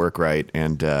that thing to work right.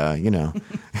 And, you know.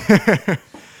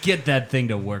 Get that thing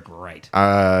to work right.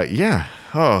 Yeah.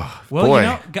 Oh, Well, boy. you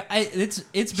know,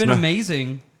 it's been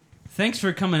amazing. Thanks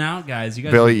for coming out, guys. You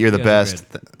guys, Billy, you're the you guys are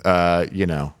best. great. You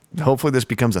know, hopefully this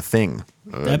becomes a thing.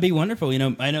 That'd be wonderful. You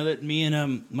know, I know that me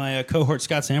and my cohort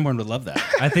Scott Sanborn would love that.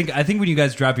 I think when you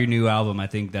guys drop your new album, I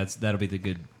think that'll be the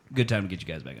good time to get you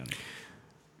guys back on.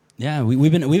 Yeah,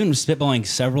 we've been spitballing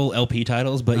several LP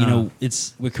titles, but you know,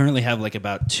 we currently have like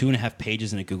about 2.5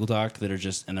 pages in a Google Doc that are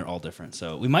just, and they're all different.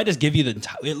 So we might just give you it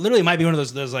literally might be one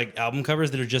of those like album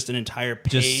covers that are just an entire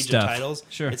page of titles.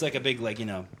 Sure. It's like a big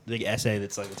big essay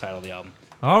that's like the title of the album.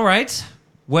 All right.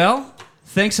 Well,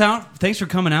 thanks for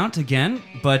coming out again.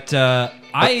 But I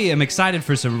am excited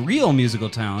for some real musical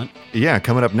talent. Yeah,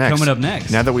 coming up next.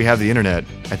 Now that we have the internet,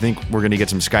 I think we're going to get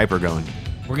some Skyper going.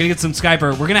 We're going to get some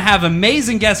Skyper. We're going to have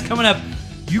amazing guests coming up.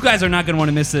 You guys are not going to want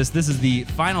to miss this. This is the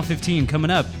final 15 coming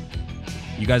up.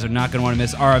 You guys are not going to want to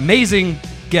miss our amazing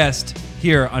guest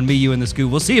here on Me, You, and the Scoo.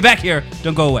 We'll see you back here.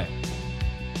 Don't go away.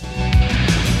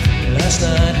 Last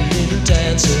night a little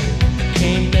dancer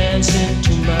came dancing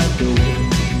to my door.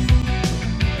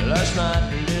 Last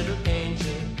night a little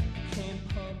angel came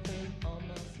pumping on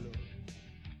my floor.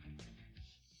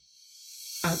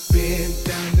 I've been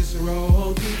down this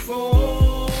road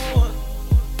before.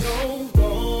 Don't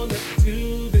wanna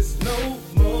do this no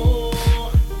more.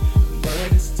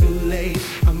 But it's too late,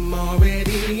 I'm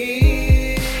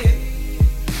already in.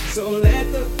 So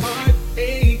let the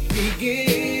heartache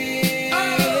begin.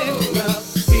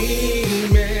 Love me,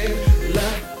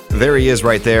 love. There he is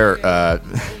right there.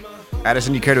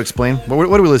 Addison, you care to explain?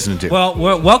 What are we listening to? Well,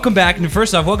 welcome back. And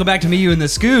first off, welcome back to Me, You, and the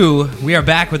Scoo. We are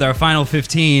back with our final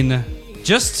 15.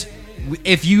 Just,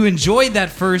 if you enjoyed that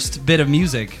first bit of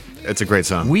music, It's a great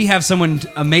song. we have someone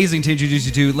amazing to introduce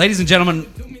you to. Ladies and gentlemen,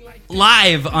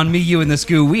 live on Me, You, and the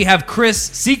Scoo, we have Chris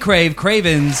Seacrave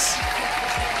Cravens.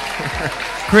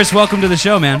 Chris, welcome to the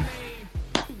show, man.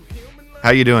 How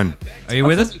you doing? Are you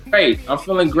with us? Great. I'm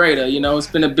feeling great. It's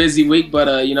been a busy week,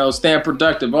 but, staying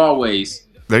productive always.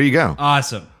 There you go.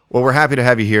 Awesome. Well, we're happy to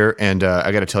have you here, and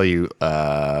I got to tell you,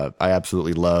 I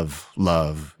absolutely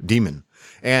love Demon.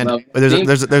 And Love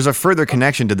there's a further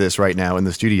connection to this right now in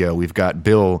the studio. We've got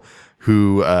Bill,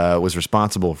 who was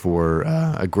responsible for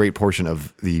a great portion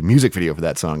of the music video for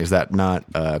that song. Is that not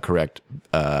correct,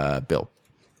 Bill?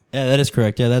 Yeah, that is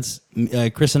correct. Yeah, that's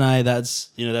Chris and I. That's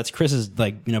Chris's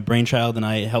brainchild, and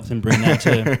I helped him bring that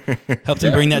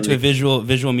to a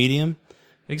visual medium.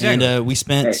 Exactly. And we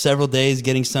spent several days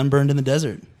getting sunburned in the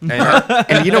desert.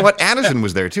 And you know what? Addison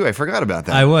was there too. I forgot about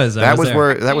that. I was That was there.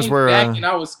 where. That was where. Back and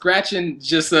I was scratching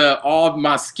just all of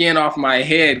my skin off my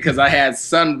head because I had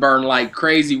sunburn like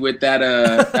crazy with that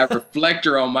that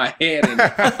reflector on my head.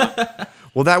 And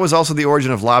Well, that was also the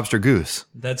origin of Lobster Goose.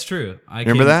 That's true.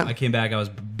 Remember that? I came back. I was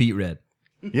beet red.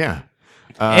 Yeah.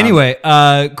 Anyway,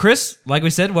 Chris, like we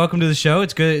said, welcome to the show.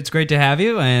 It's good. It's great to have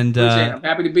you. And I'm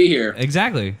happy to be here.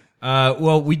 exactly.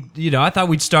 Well, I thought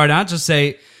we'd start out just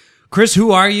say, Chris,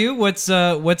 who are you? What's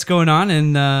going on?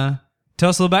 And tell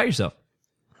us a little about yourself.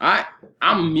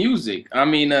 I'm music. I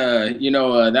mean,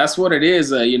 that's what it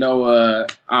is. I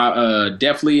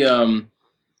definitely,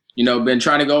 been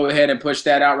trying to go ahead and push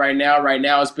that out right now. Right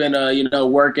now, it's been,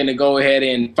 working to go ahead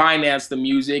and finance the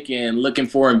music and looking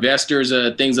for investors,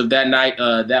 things of that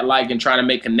and trying to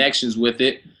make connections with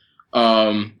it.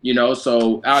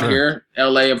 So out here,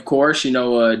 LA, of course,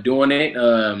 doing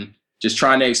it, just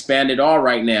trying to expand it all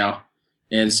right now.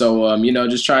 And so,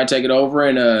 just trying to take it over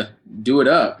and do it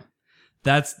up.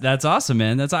 That's awesome,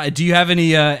 man. Do you have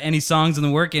any songs in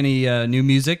the work? Any new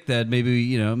music that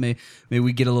maybe maybe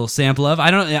we get a little sample of?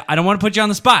 I don't want to put you on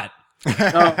the spot,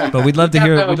 but we'd love to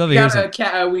hear. We'd love to hear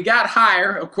something. We got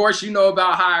Higher, of course. You know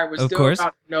about Higher. We're still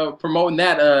about, promoting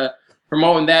that.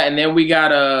 And then we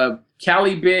got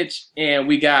Cali Bitch, and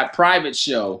we got Private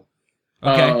Show.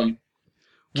 Okay.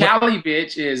 Cali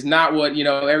Bitch is not what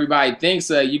everybody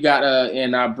thinks. You got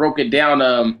and I broke it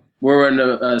down. We're in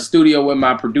the studio with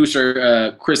my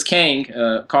producer, Chris Kang,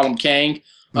 call him Kang.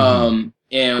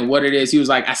 And what it is, he was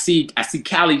like, I see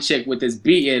Cali chick with this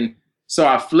beat. And so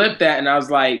I flipped that and I was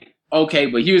like, okay,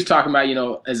 but he was talking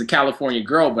about, as a California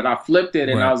girl, but I flipped it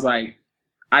and I was like,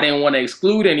 I didn't want to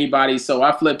exclude anybody. So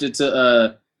I flipped it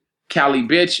to Cali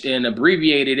Bitch and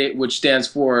abbreviated it, which stands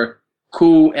for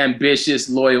Cool, Ambitious,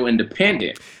 Loyal,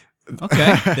 Independent.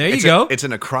 Okay, there you go. It's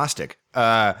an acrostic.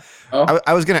 I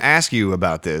was going to ask you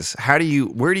about this. Where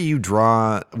do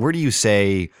you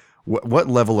say what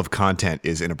level of content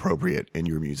is inappropriate in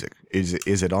your music?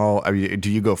 Is it all? I mean,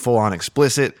 do you go full on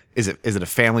explicit? Is it a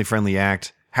family friendly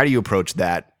act? How do you approach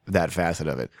that facet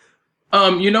of it?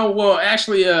 Well,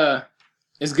 actually,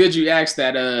 it's good you asked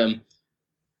that.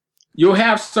 You'll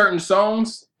have certain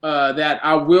songs that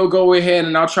I will go ahead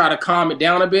and I'll try to calm it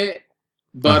down a bit,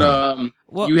 but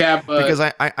you have because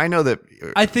I know that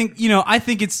I think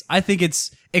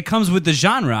it comes with the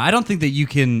genre. I don't think that you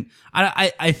can.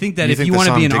 I think that if you want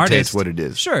to be an artist, what it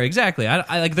is. Sure, exactly.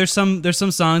 I like there's some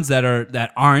songs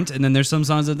that aren't, and then there's some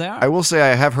songs that they are. I will say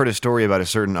I have heard a story about a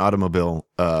certain automobile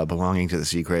belonging to the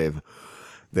Seacrave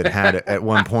that had at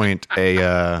one point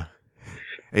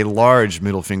a large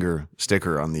middle finger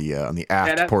sticker on the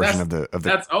aft portion of the.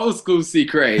 That's old school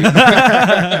Seacrave.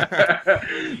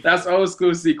 That's old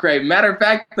school Seacrave. Matter of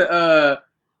fact, the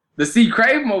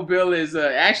Seacrave mobile is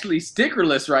actually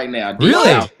stickerless right now.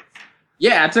 Really?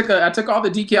 Yeah, I took all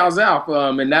the decals out,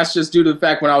 and that's just due to the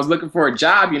fact when I was looking for a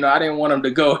job, I didn't want them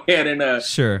to go ahead and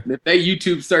sure. If they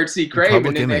YouTube search Seacrave,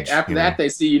 and then after that they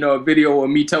see a video of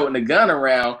me toting a gun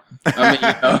around. I mean,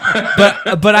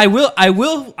 but I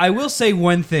will say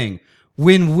one thing.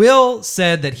 When Will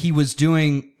said that he was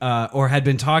doing or had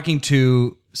been talking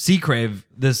to Seacrave,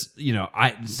 this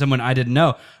someone I didn't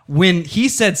know. When he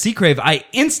said Seacrave, I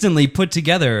instantly put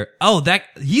together, that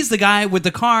he's the guy with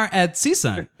the car at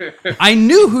CSUN. I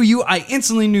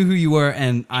instantly knew who you were,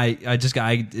 and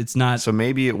it's not. So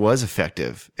maybe it was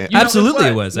effective. Absolutely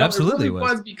it was. Absolutely it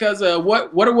was because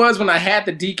what it was when I had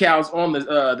the decals on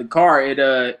the car,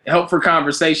 it helped for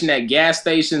conversation at gas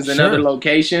stations and other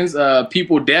locations.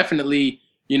 People definitely,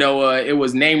 it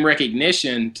was name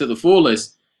recognition to the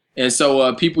fullest. And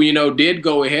so people, did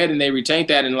go ahead and they retained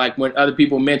that. And like when other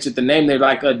people mentioned the name, they're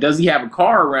like, does he have a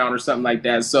car around or something like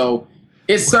that? So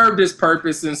it served its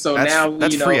purpose. And so now,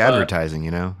 that's free advertising,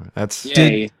 That's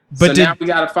now we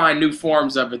got to find new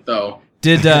forms of it, though.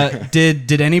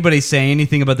 Did anybody say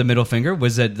anything about the middle finger?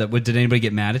 Did anybody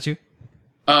get mad at you?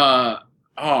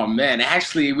 Oh man,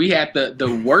 actually we had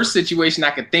the worst situation I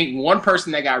could think. One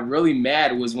person that got really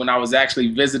mad was when I was actually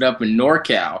visiting up in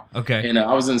NorCal. Okay. And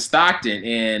I was in Stockton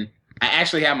and I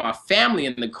actually had my family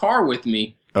in the car with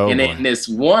me. And then this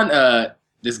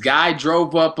guy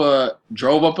drove up a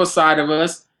side of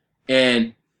us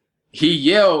and he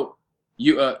yelled,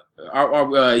 you fucking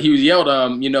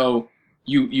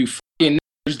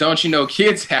niggers, don't you know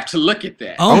kids have to look at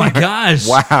that? Oh my gosh.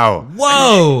 Wow.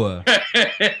 Whoa.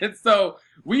 So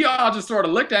we all just sort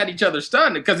of looked at each other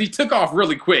stunned because he took off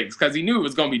really quick because he knew it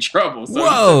was going to be trouble. So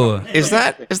Whoa. Is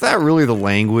that really the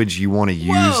language you want to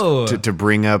Whoa. use to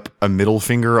bring up a middle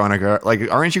finger on a guy?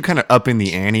 Like, aren't you kind of up in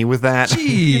the ante with that?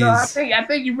 Jeez. I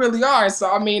think you really are.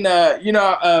 So I mean,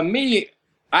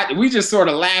 we just sort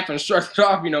of laughed and shrugged it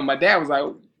off. My dad was like,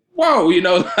 "Whoa,"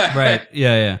 Right.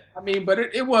 Yeah. I mean, but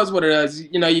it was what it is.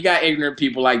 You got ignorant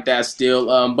people like that still.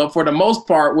 But for the most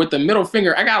part, with the middle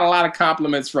finger, I got a lot of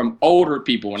compliments from older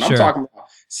people, and I'm talking about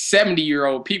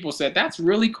 70-year-old people said that's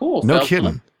really cool. No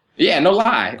kidding. Yeah, no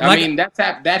lie. I mean,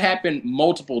 that happened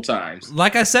multiple times.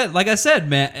 Like I said,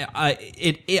 man,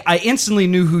 I instantly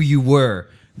knew who you were.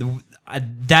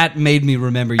 That made me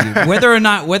remember you. Whether or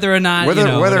not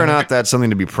that's something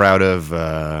to be proud of.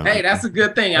 Hey, that's a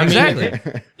good thing. I Exactly.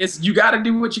 mean, it's you got to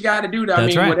do what you got to do.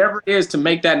 That's right. Whatever it is to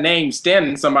make that name stand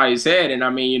in somebody's head, and I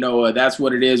mean, that's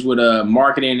what it is with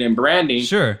marketing and branding.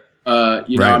 Sure. Right.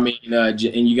 I mean, and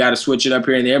you got to switch it up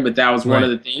here and there, but that was one of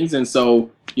the things, and so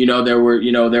there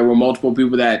were multiple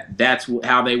people that's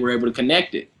how they were able to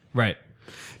connect it. Right.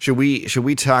 Should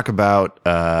we talk about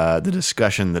the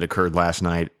discussion that occurred last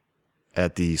night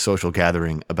at the social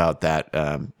gathering about that?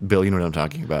 Bill, you know what I'm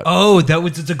talking about. Oh,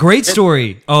 it's a great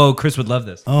story. Oh, Chris would love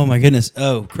this. Oh my goodness.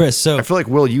 Oh, Chris. So I feel like,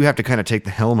 Will, you have to kind of take the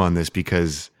helm on this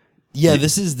because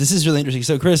this is really interesting.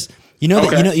 So Chris, you know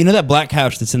that black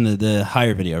couch that's in the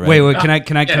Hire video, right? Wait,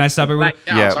 can I stop it?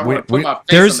 Yeah, I want to put my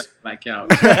face on that couch.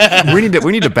 we need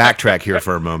to backtrack here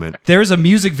for a moment. There's a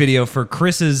music video for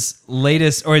Chris's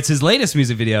latest, or it's his latest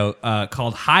music video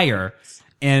called Higher.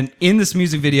 And in this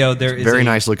music video, there is very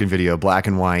nice looking video, black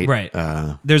and white. Right.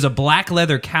 There's a black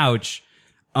leather couch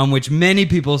on which many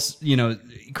people,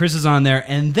 Chris is on there.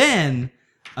 And then,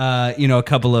 a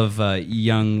couple of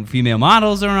young female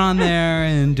models are on there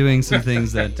and doing some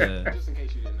things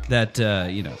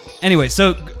Anyway,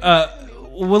 so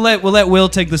we'll let Will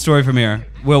take the story from here.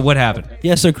 Will, what happened?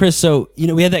 Yeah, so Chris,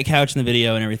 we had that couch in the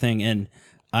video and everything. And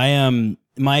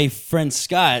my friend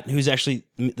Scott, who's actually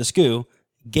the Scoo,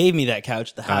 gave me that couch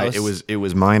at the house. It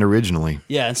was mine originally.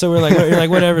 Yeah, and so you're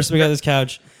like, whatever. So we got this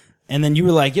couch, and then you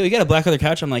were like, "Yo, you got a black leather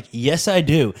couch?" I'm like, "Yes, I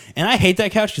do." And I hate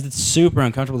that couch because it's super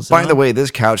uncomfortable to sit on. By the way, this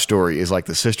couch story is like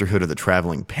the sisterhood of the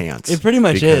traveling pants. It pretty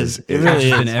much is. It really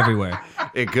is. Been everywhere.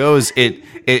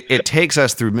 It takes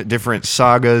us through different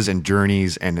sagas and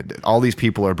journeys, and all these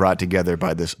people are brought together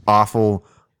by this awful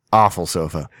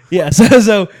sofa. Yeah.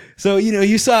 So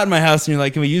you saw it in my house, and you're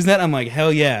like, "Can we use that?" I'm like,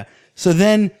 "Hell yeah." So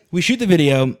then we shoot the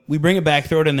video, we bring it back,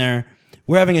 throw it in there.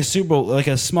 We're having a Super Bowl, like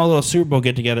a small little Super Bowl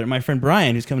get together. My friend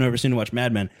Brian, who's coming over soon to watch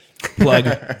Mad Men, plug.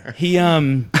 He's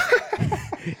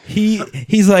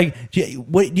like,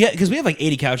 what? Yeah, because we have like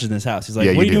 80 couches in this house. He's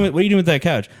like, what are you doing? What are you doing with that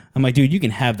couch? I'm like, dude, you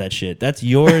can have that shit. That's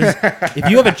yours. If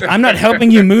you have I'm not helping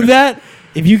you move that.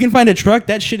 If you can find a truck,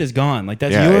 that shit is gone. Like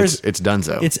that's yours. It's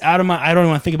donezo. It's out of my. I don't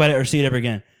want to think about it or see it ever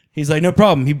again. He's like, no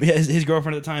problem. His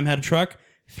girlfriend at the time had a truck.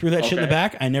 Threw that shit in the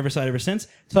back. I never saw it ever since.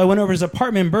 So I went over to his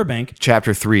apartment in Burbank.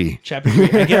 Chapter 3.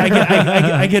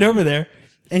 I get over there,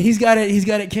 and he's got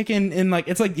it kicking in like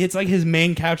it's like his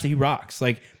main couch that he rocks.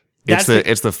 Like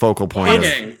it's the focal point.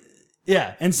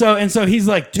 Yeah, and so he's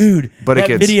like, dude, but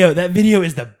that video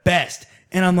is the best.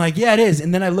 And I'm like, yeah, it is.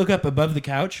 And then I look up above the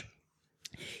couch.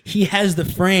 He has the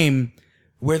frame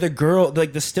where the girl,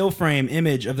 like the still frame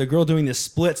image of the girl doing the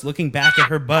splits, looking back at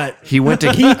her butt. He went to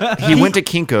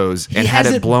Kinko's and had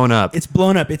it blown up. It's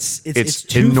blown up. It's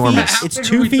 2 enormous. Feet. It's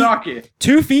 2 feet.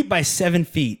 2 feet by 7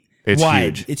 feet. It's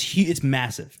wide. Huge. It's huge. It's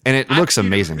massive, and it looks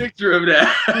amazing. Picture of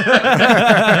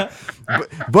that.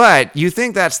 but you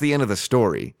think that's the end of the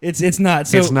story? It's not.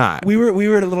 So it's not. We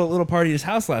were at a little party at his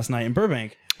house last night in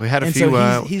Burbank. We had a few.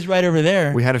 So he's right over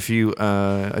there. We had a few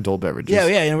adult beverages. Yeah,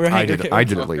 and we're hanging. I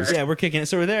did at least. Yeah, we're kicking it.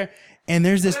 So we're there, and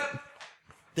there's this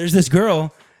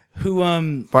girl who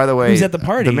by the way, who's at the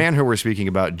party. The man who we're speaking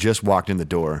about just walked in the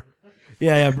door.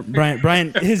 Yeah,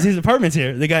 Brian, his apartment's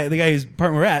here. The guy whose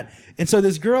apartment we're at, and so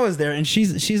this girl is there, and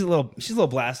she's a little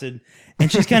blasted,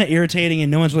 and she's kind of irritating, and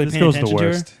no one's really paying attention to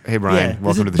her. Hey Brian,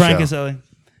 welcome to the Brian show. Caselli.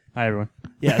 Hi everyone.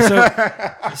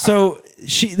 Yeah, so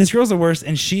this girl's the worst,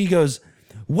 and she goes,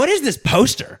 "What is this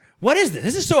poster? What is this?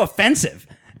 This is so offensive."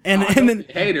 And then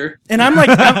hater. And I'm like,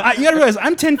 you gotta realize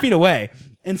I'm 10 feet away,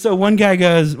 and so one guy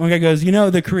goes,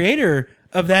 the creator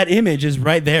of that image is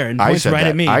right there and points right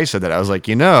at me. I said that. I was like,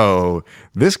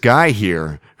 this guy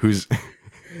here who's.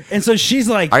 And so she's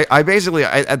like, I basically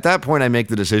at that point I make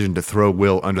the decision to throw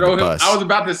Will under the bus. I was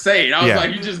about to say it. I was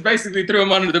like, you just basically threw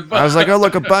him under the bus. I was like, oh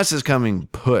look, a bus is coming.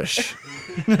 Push.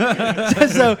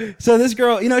 so this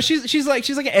girl, you know, she's like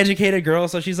an educated girl,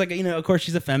 so she's like, you know, of course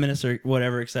she's a feminist or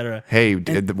whatever, etc. Hey,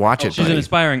 watch it. She's buddy. an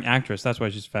aspiring actress. That's why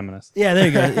she's feminist. Yeah, there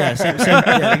you go. Yeah, same,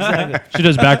 yeah, exactly. She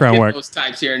does background work. Those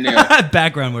types here and there.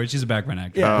 Background work. She's a background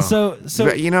actor. Yeah, so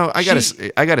But, you know, I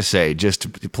gotta say, just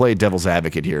to play devil's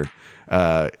advocate here.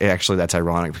 Actually, that's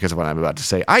ironic because of what I'm about to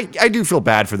say. I do feel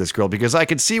bad for this girl because I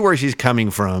could see where she's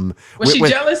coming from. Was she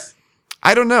jealous?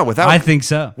 I don't know. I think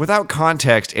so. Without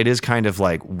context, it is kind of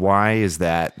like, why is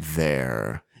that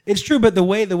there? it's true, but the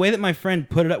way that my friend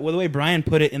put it up, well, the way Brian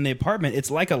put it in the apartment, it's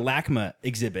like a LACMA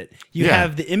exhibit. You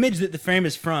have the image that the frame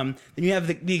is from, then you have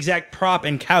the exact prop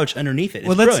and couch underneath it.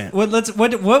 It's brilliant.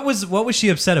 What was she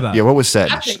upset about? Yeah, what was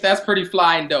said? I think that's pretty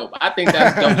fly and dope. I think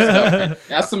that's dope stuff.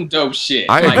 That's some dope shit.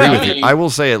 I agree with you. I will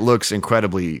say it looks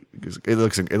incredibly. It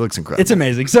looks incredible. It's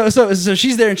amazing. So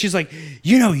she's there and she's like,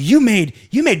 you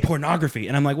made pornography,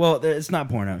 and I'm like, well, it's not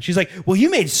porno. She's like, well,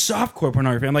 you made softcore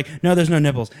pornography. I'm like, no, there's no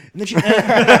nipples. And then she,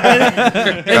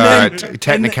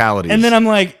 technicalities. And then I'm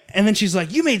like, and then she's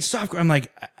like, you made softcore. I'm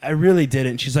like, I really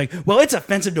didn't. She's like, well, it's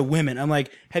offensive to women. I'm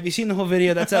like, have you seen the whole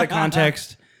video? That's out of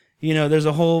context. There's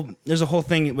a whole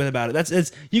thing about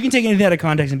it. You can take anything out of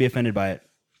context and be offended by it.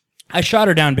 I shot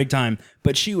her down big time,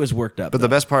 but she was worked up. But the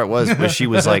best part was she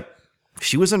was like,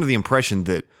 she was under the impression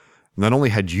that not only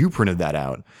had you printed that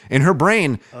out in her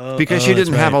brain, because she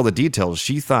didn't have all the details,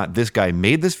 she thought this guy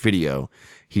made this video,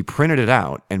 he printed it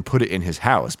out and put it in his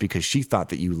house because she thought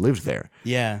that you lived there.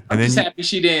 Yeah. I'm just happy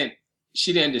she didn't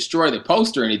destroy the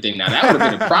poster or anything. Now that would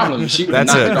have been a problem. She would have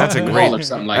knocked it off the wall or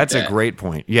something like that. That's a great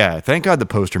point. Yeah. Thank God the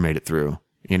poster made it through.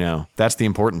 That's the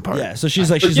important part. Yeah. So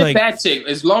she's like, that chick.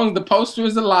 As long as the poster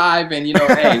is alive and hey,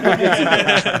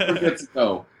 we're good to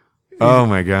go. Oh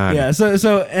my God. Yeah.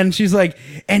 So and she's like,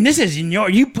 and this is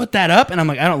you put that up, and I'm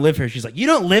like, I don't live here. She's like, you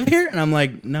don't live here, and I'm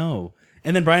like, no.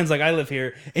 And then Brian's like, I live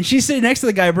here, and she's sitting next to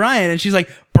the guy Brian, and she's like,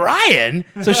 Brian.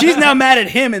 So she's now mad at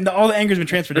him, and all the anger's been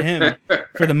transferred to him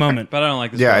for the moment. But I don't like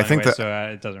this. Yeah, I think anyway,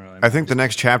 so it doesn't really. I think the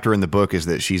next chapter in the book is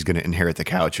that she's going to inherit the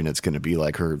couch, and it's going to be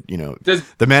like her,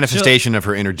 the manifestation of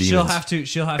her inner demons. She'll have to.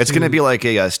 It's going to be like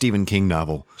a Stephen King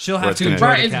novel. She'll have to.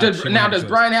 Does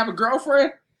Brian have a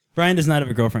girlfriend? Brian does not have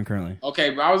a girlfriend currently. Okay,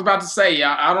 but I was about to say,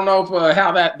 I don't know if,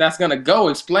 how that's gonna go.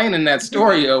 Explaining that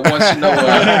story once you know.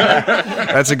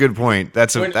 That's a good point.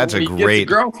 That's a when he great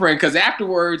gets a girlfriend. Because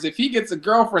afterwards, if he gets a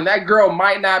girlfriend, that girl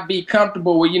might not be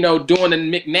comfortable with doing the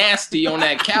McNasty on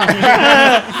that couch.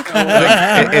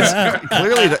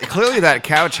 It's clearly that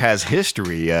couch has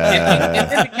history. And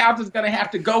then the couch is gonna have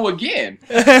to go again.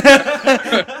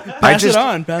 Pass it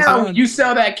on. You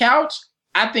sell that couch,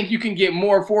 I think you can get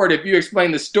more for it if you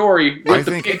explain the story with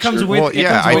the picture. It comes with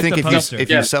if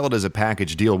you sell it as a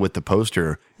package deal with the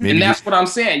poster, maybe and that's what I'm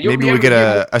saying. Maybe we get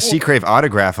a Seacrave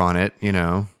autograph on it.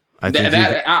 I think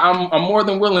I'm more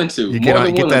than willing to. You get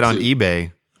that on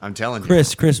eBay. I'm telling you,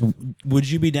 Chris, would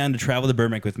you be down to travel to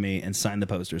Burbank with me and sign the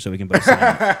poster so we can both sign it?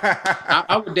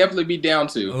 I would definitely be down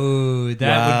to. Oh,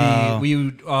 that would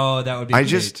be. That would be.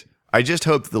 I just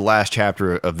hope the last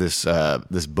chapter of this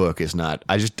book is not.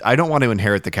 I don't want to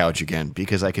inherit the couch again,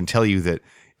 because I can tell you that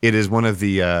it is one of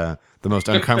the most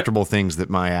uncomfortable things that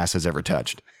my ass has ever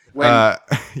touched.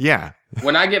 Yeah.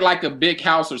 When I get like a big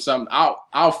house or something,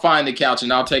 I'll find the couch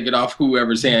and I'll take it off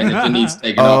whoever's hand if it needs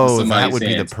taken off somebody's that would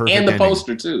hands. Be the perfect and the ending.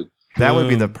 poster too. That would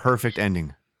be the perfect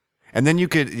ending. And then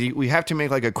we have to make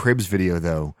like a Cribs video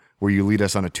though, where you lead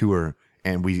us on a tour.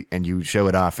 And you show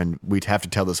it off, and we'd have to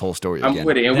tell this whole story again. I'm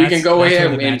with it, and we can go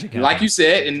ahead and, like you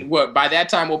said, and by that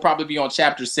time we'll probably be on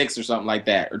chapter 6 or something like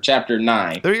that, or chapter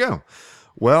 9. There you go.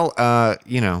 Well,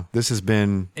 this has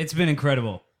been. It's been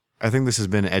incredible. I think this has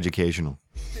been educational.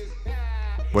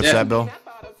 What's that, Bill?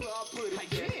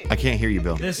 I can't hear you,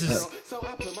 Bill. This is.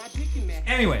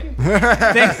 Anyway,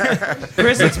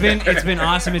 Chris, it's been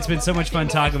awesome. It's been so much fun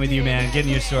talking with you, man. Getting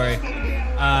your story.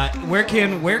 Where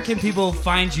can people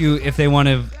find you if they want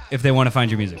to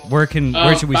find your music? Where should we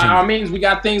send? By all means, we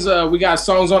got things. We got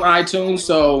songs on iTunes.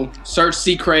 So search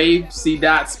Crave,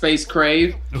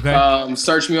 C.Crave. Okay.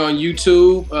 Search me on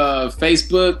YouTube,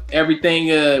 Facebook,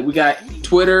 everything. We got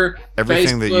Twitter,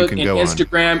 everything Facebook, that you can and go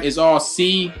Instagram on. is all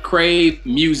Crave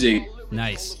Music.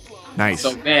 Nice.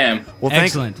 So, bam. Well,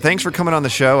 excellent. Thanks for coming on the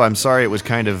show. I'm sorry it was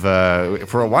kind of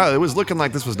for a while. It was looking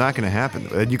like this was not going to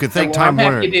happen. You could thank Time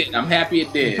Warner. I'm happy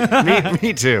it did.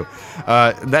 me too.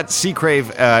 That's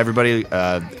Seacrave, everybody.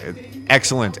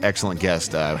 Excellent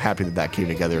guest. Happy that came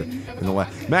together in the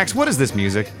last. Max, what is this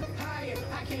music?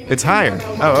 It's higher.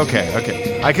 Oh,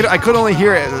 okay. I could only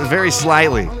hear it very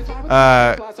slightly.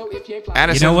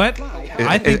 Addison, you know what?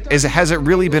 Has it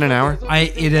really been an hour?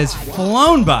 It has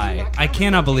flown by. I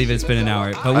cannot believe it's been an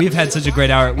hour, but we've had such a great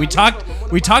hour. We talked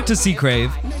We talked to C.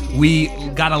 Crave. We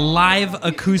got a live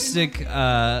acoustic,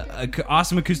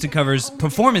 awesome acoustic covers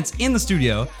performance in the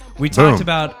studio. We talked Boom.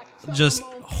 about just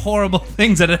horrible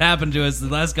things that had happened to us the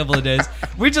last couple of days.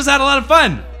 We just had a lot of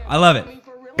fun. I love it.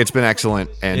 It's been excellent,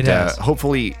 and It has.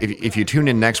 hopefully, if you tune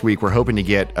in next week, we're hoping to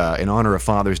get, in honor of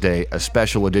Father's Day, a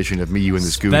special edition of Me, You, and the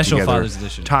Scoop Special together, Father's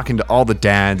edition. talking to all the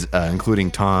dads,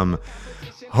 including Tom.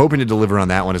 Hoping to deliver on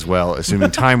that one as well, assuming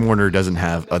Time Warner doesn't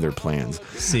have other plans.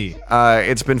 See.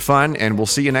 It's been fun, and we'll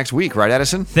see you next week, right,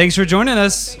 Addison? Thanks for joining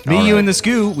us. Me, All you, right. and the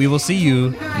Scoo. We will see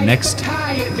you next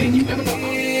time.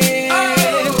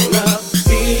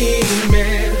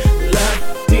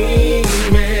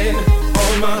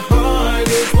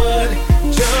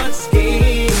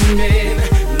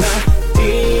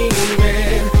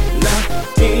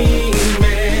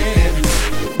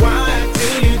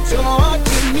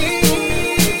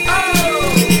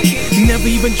 Never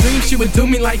even dreamed she would do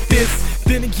me like this.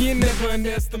 Then again, never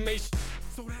underestimation.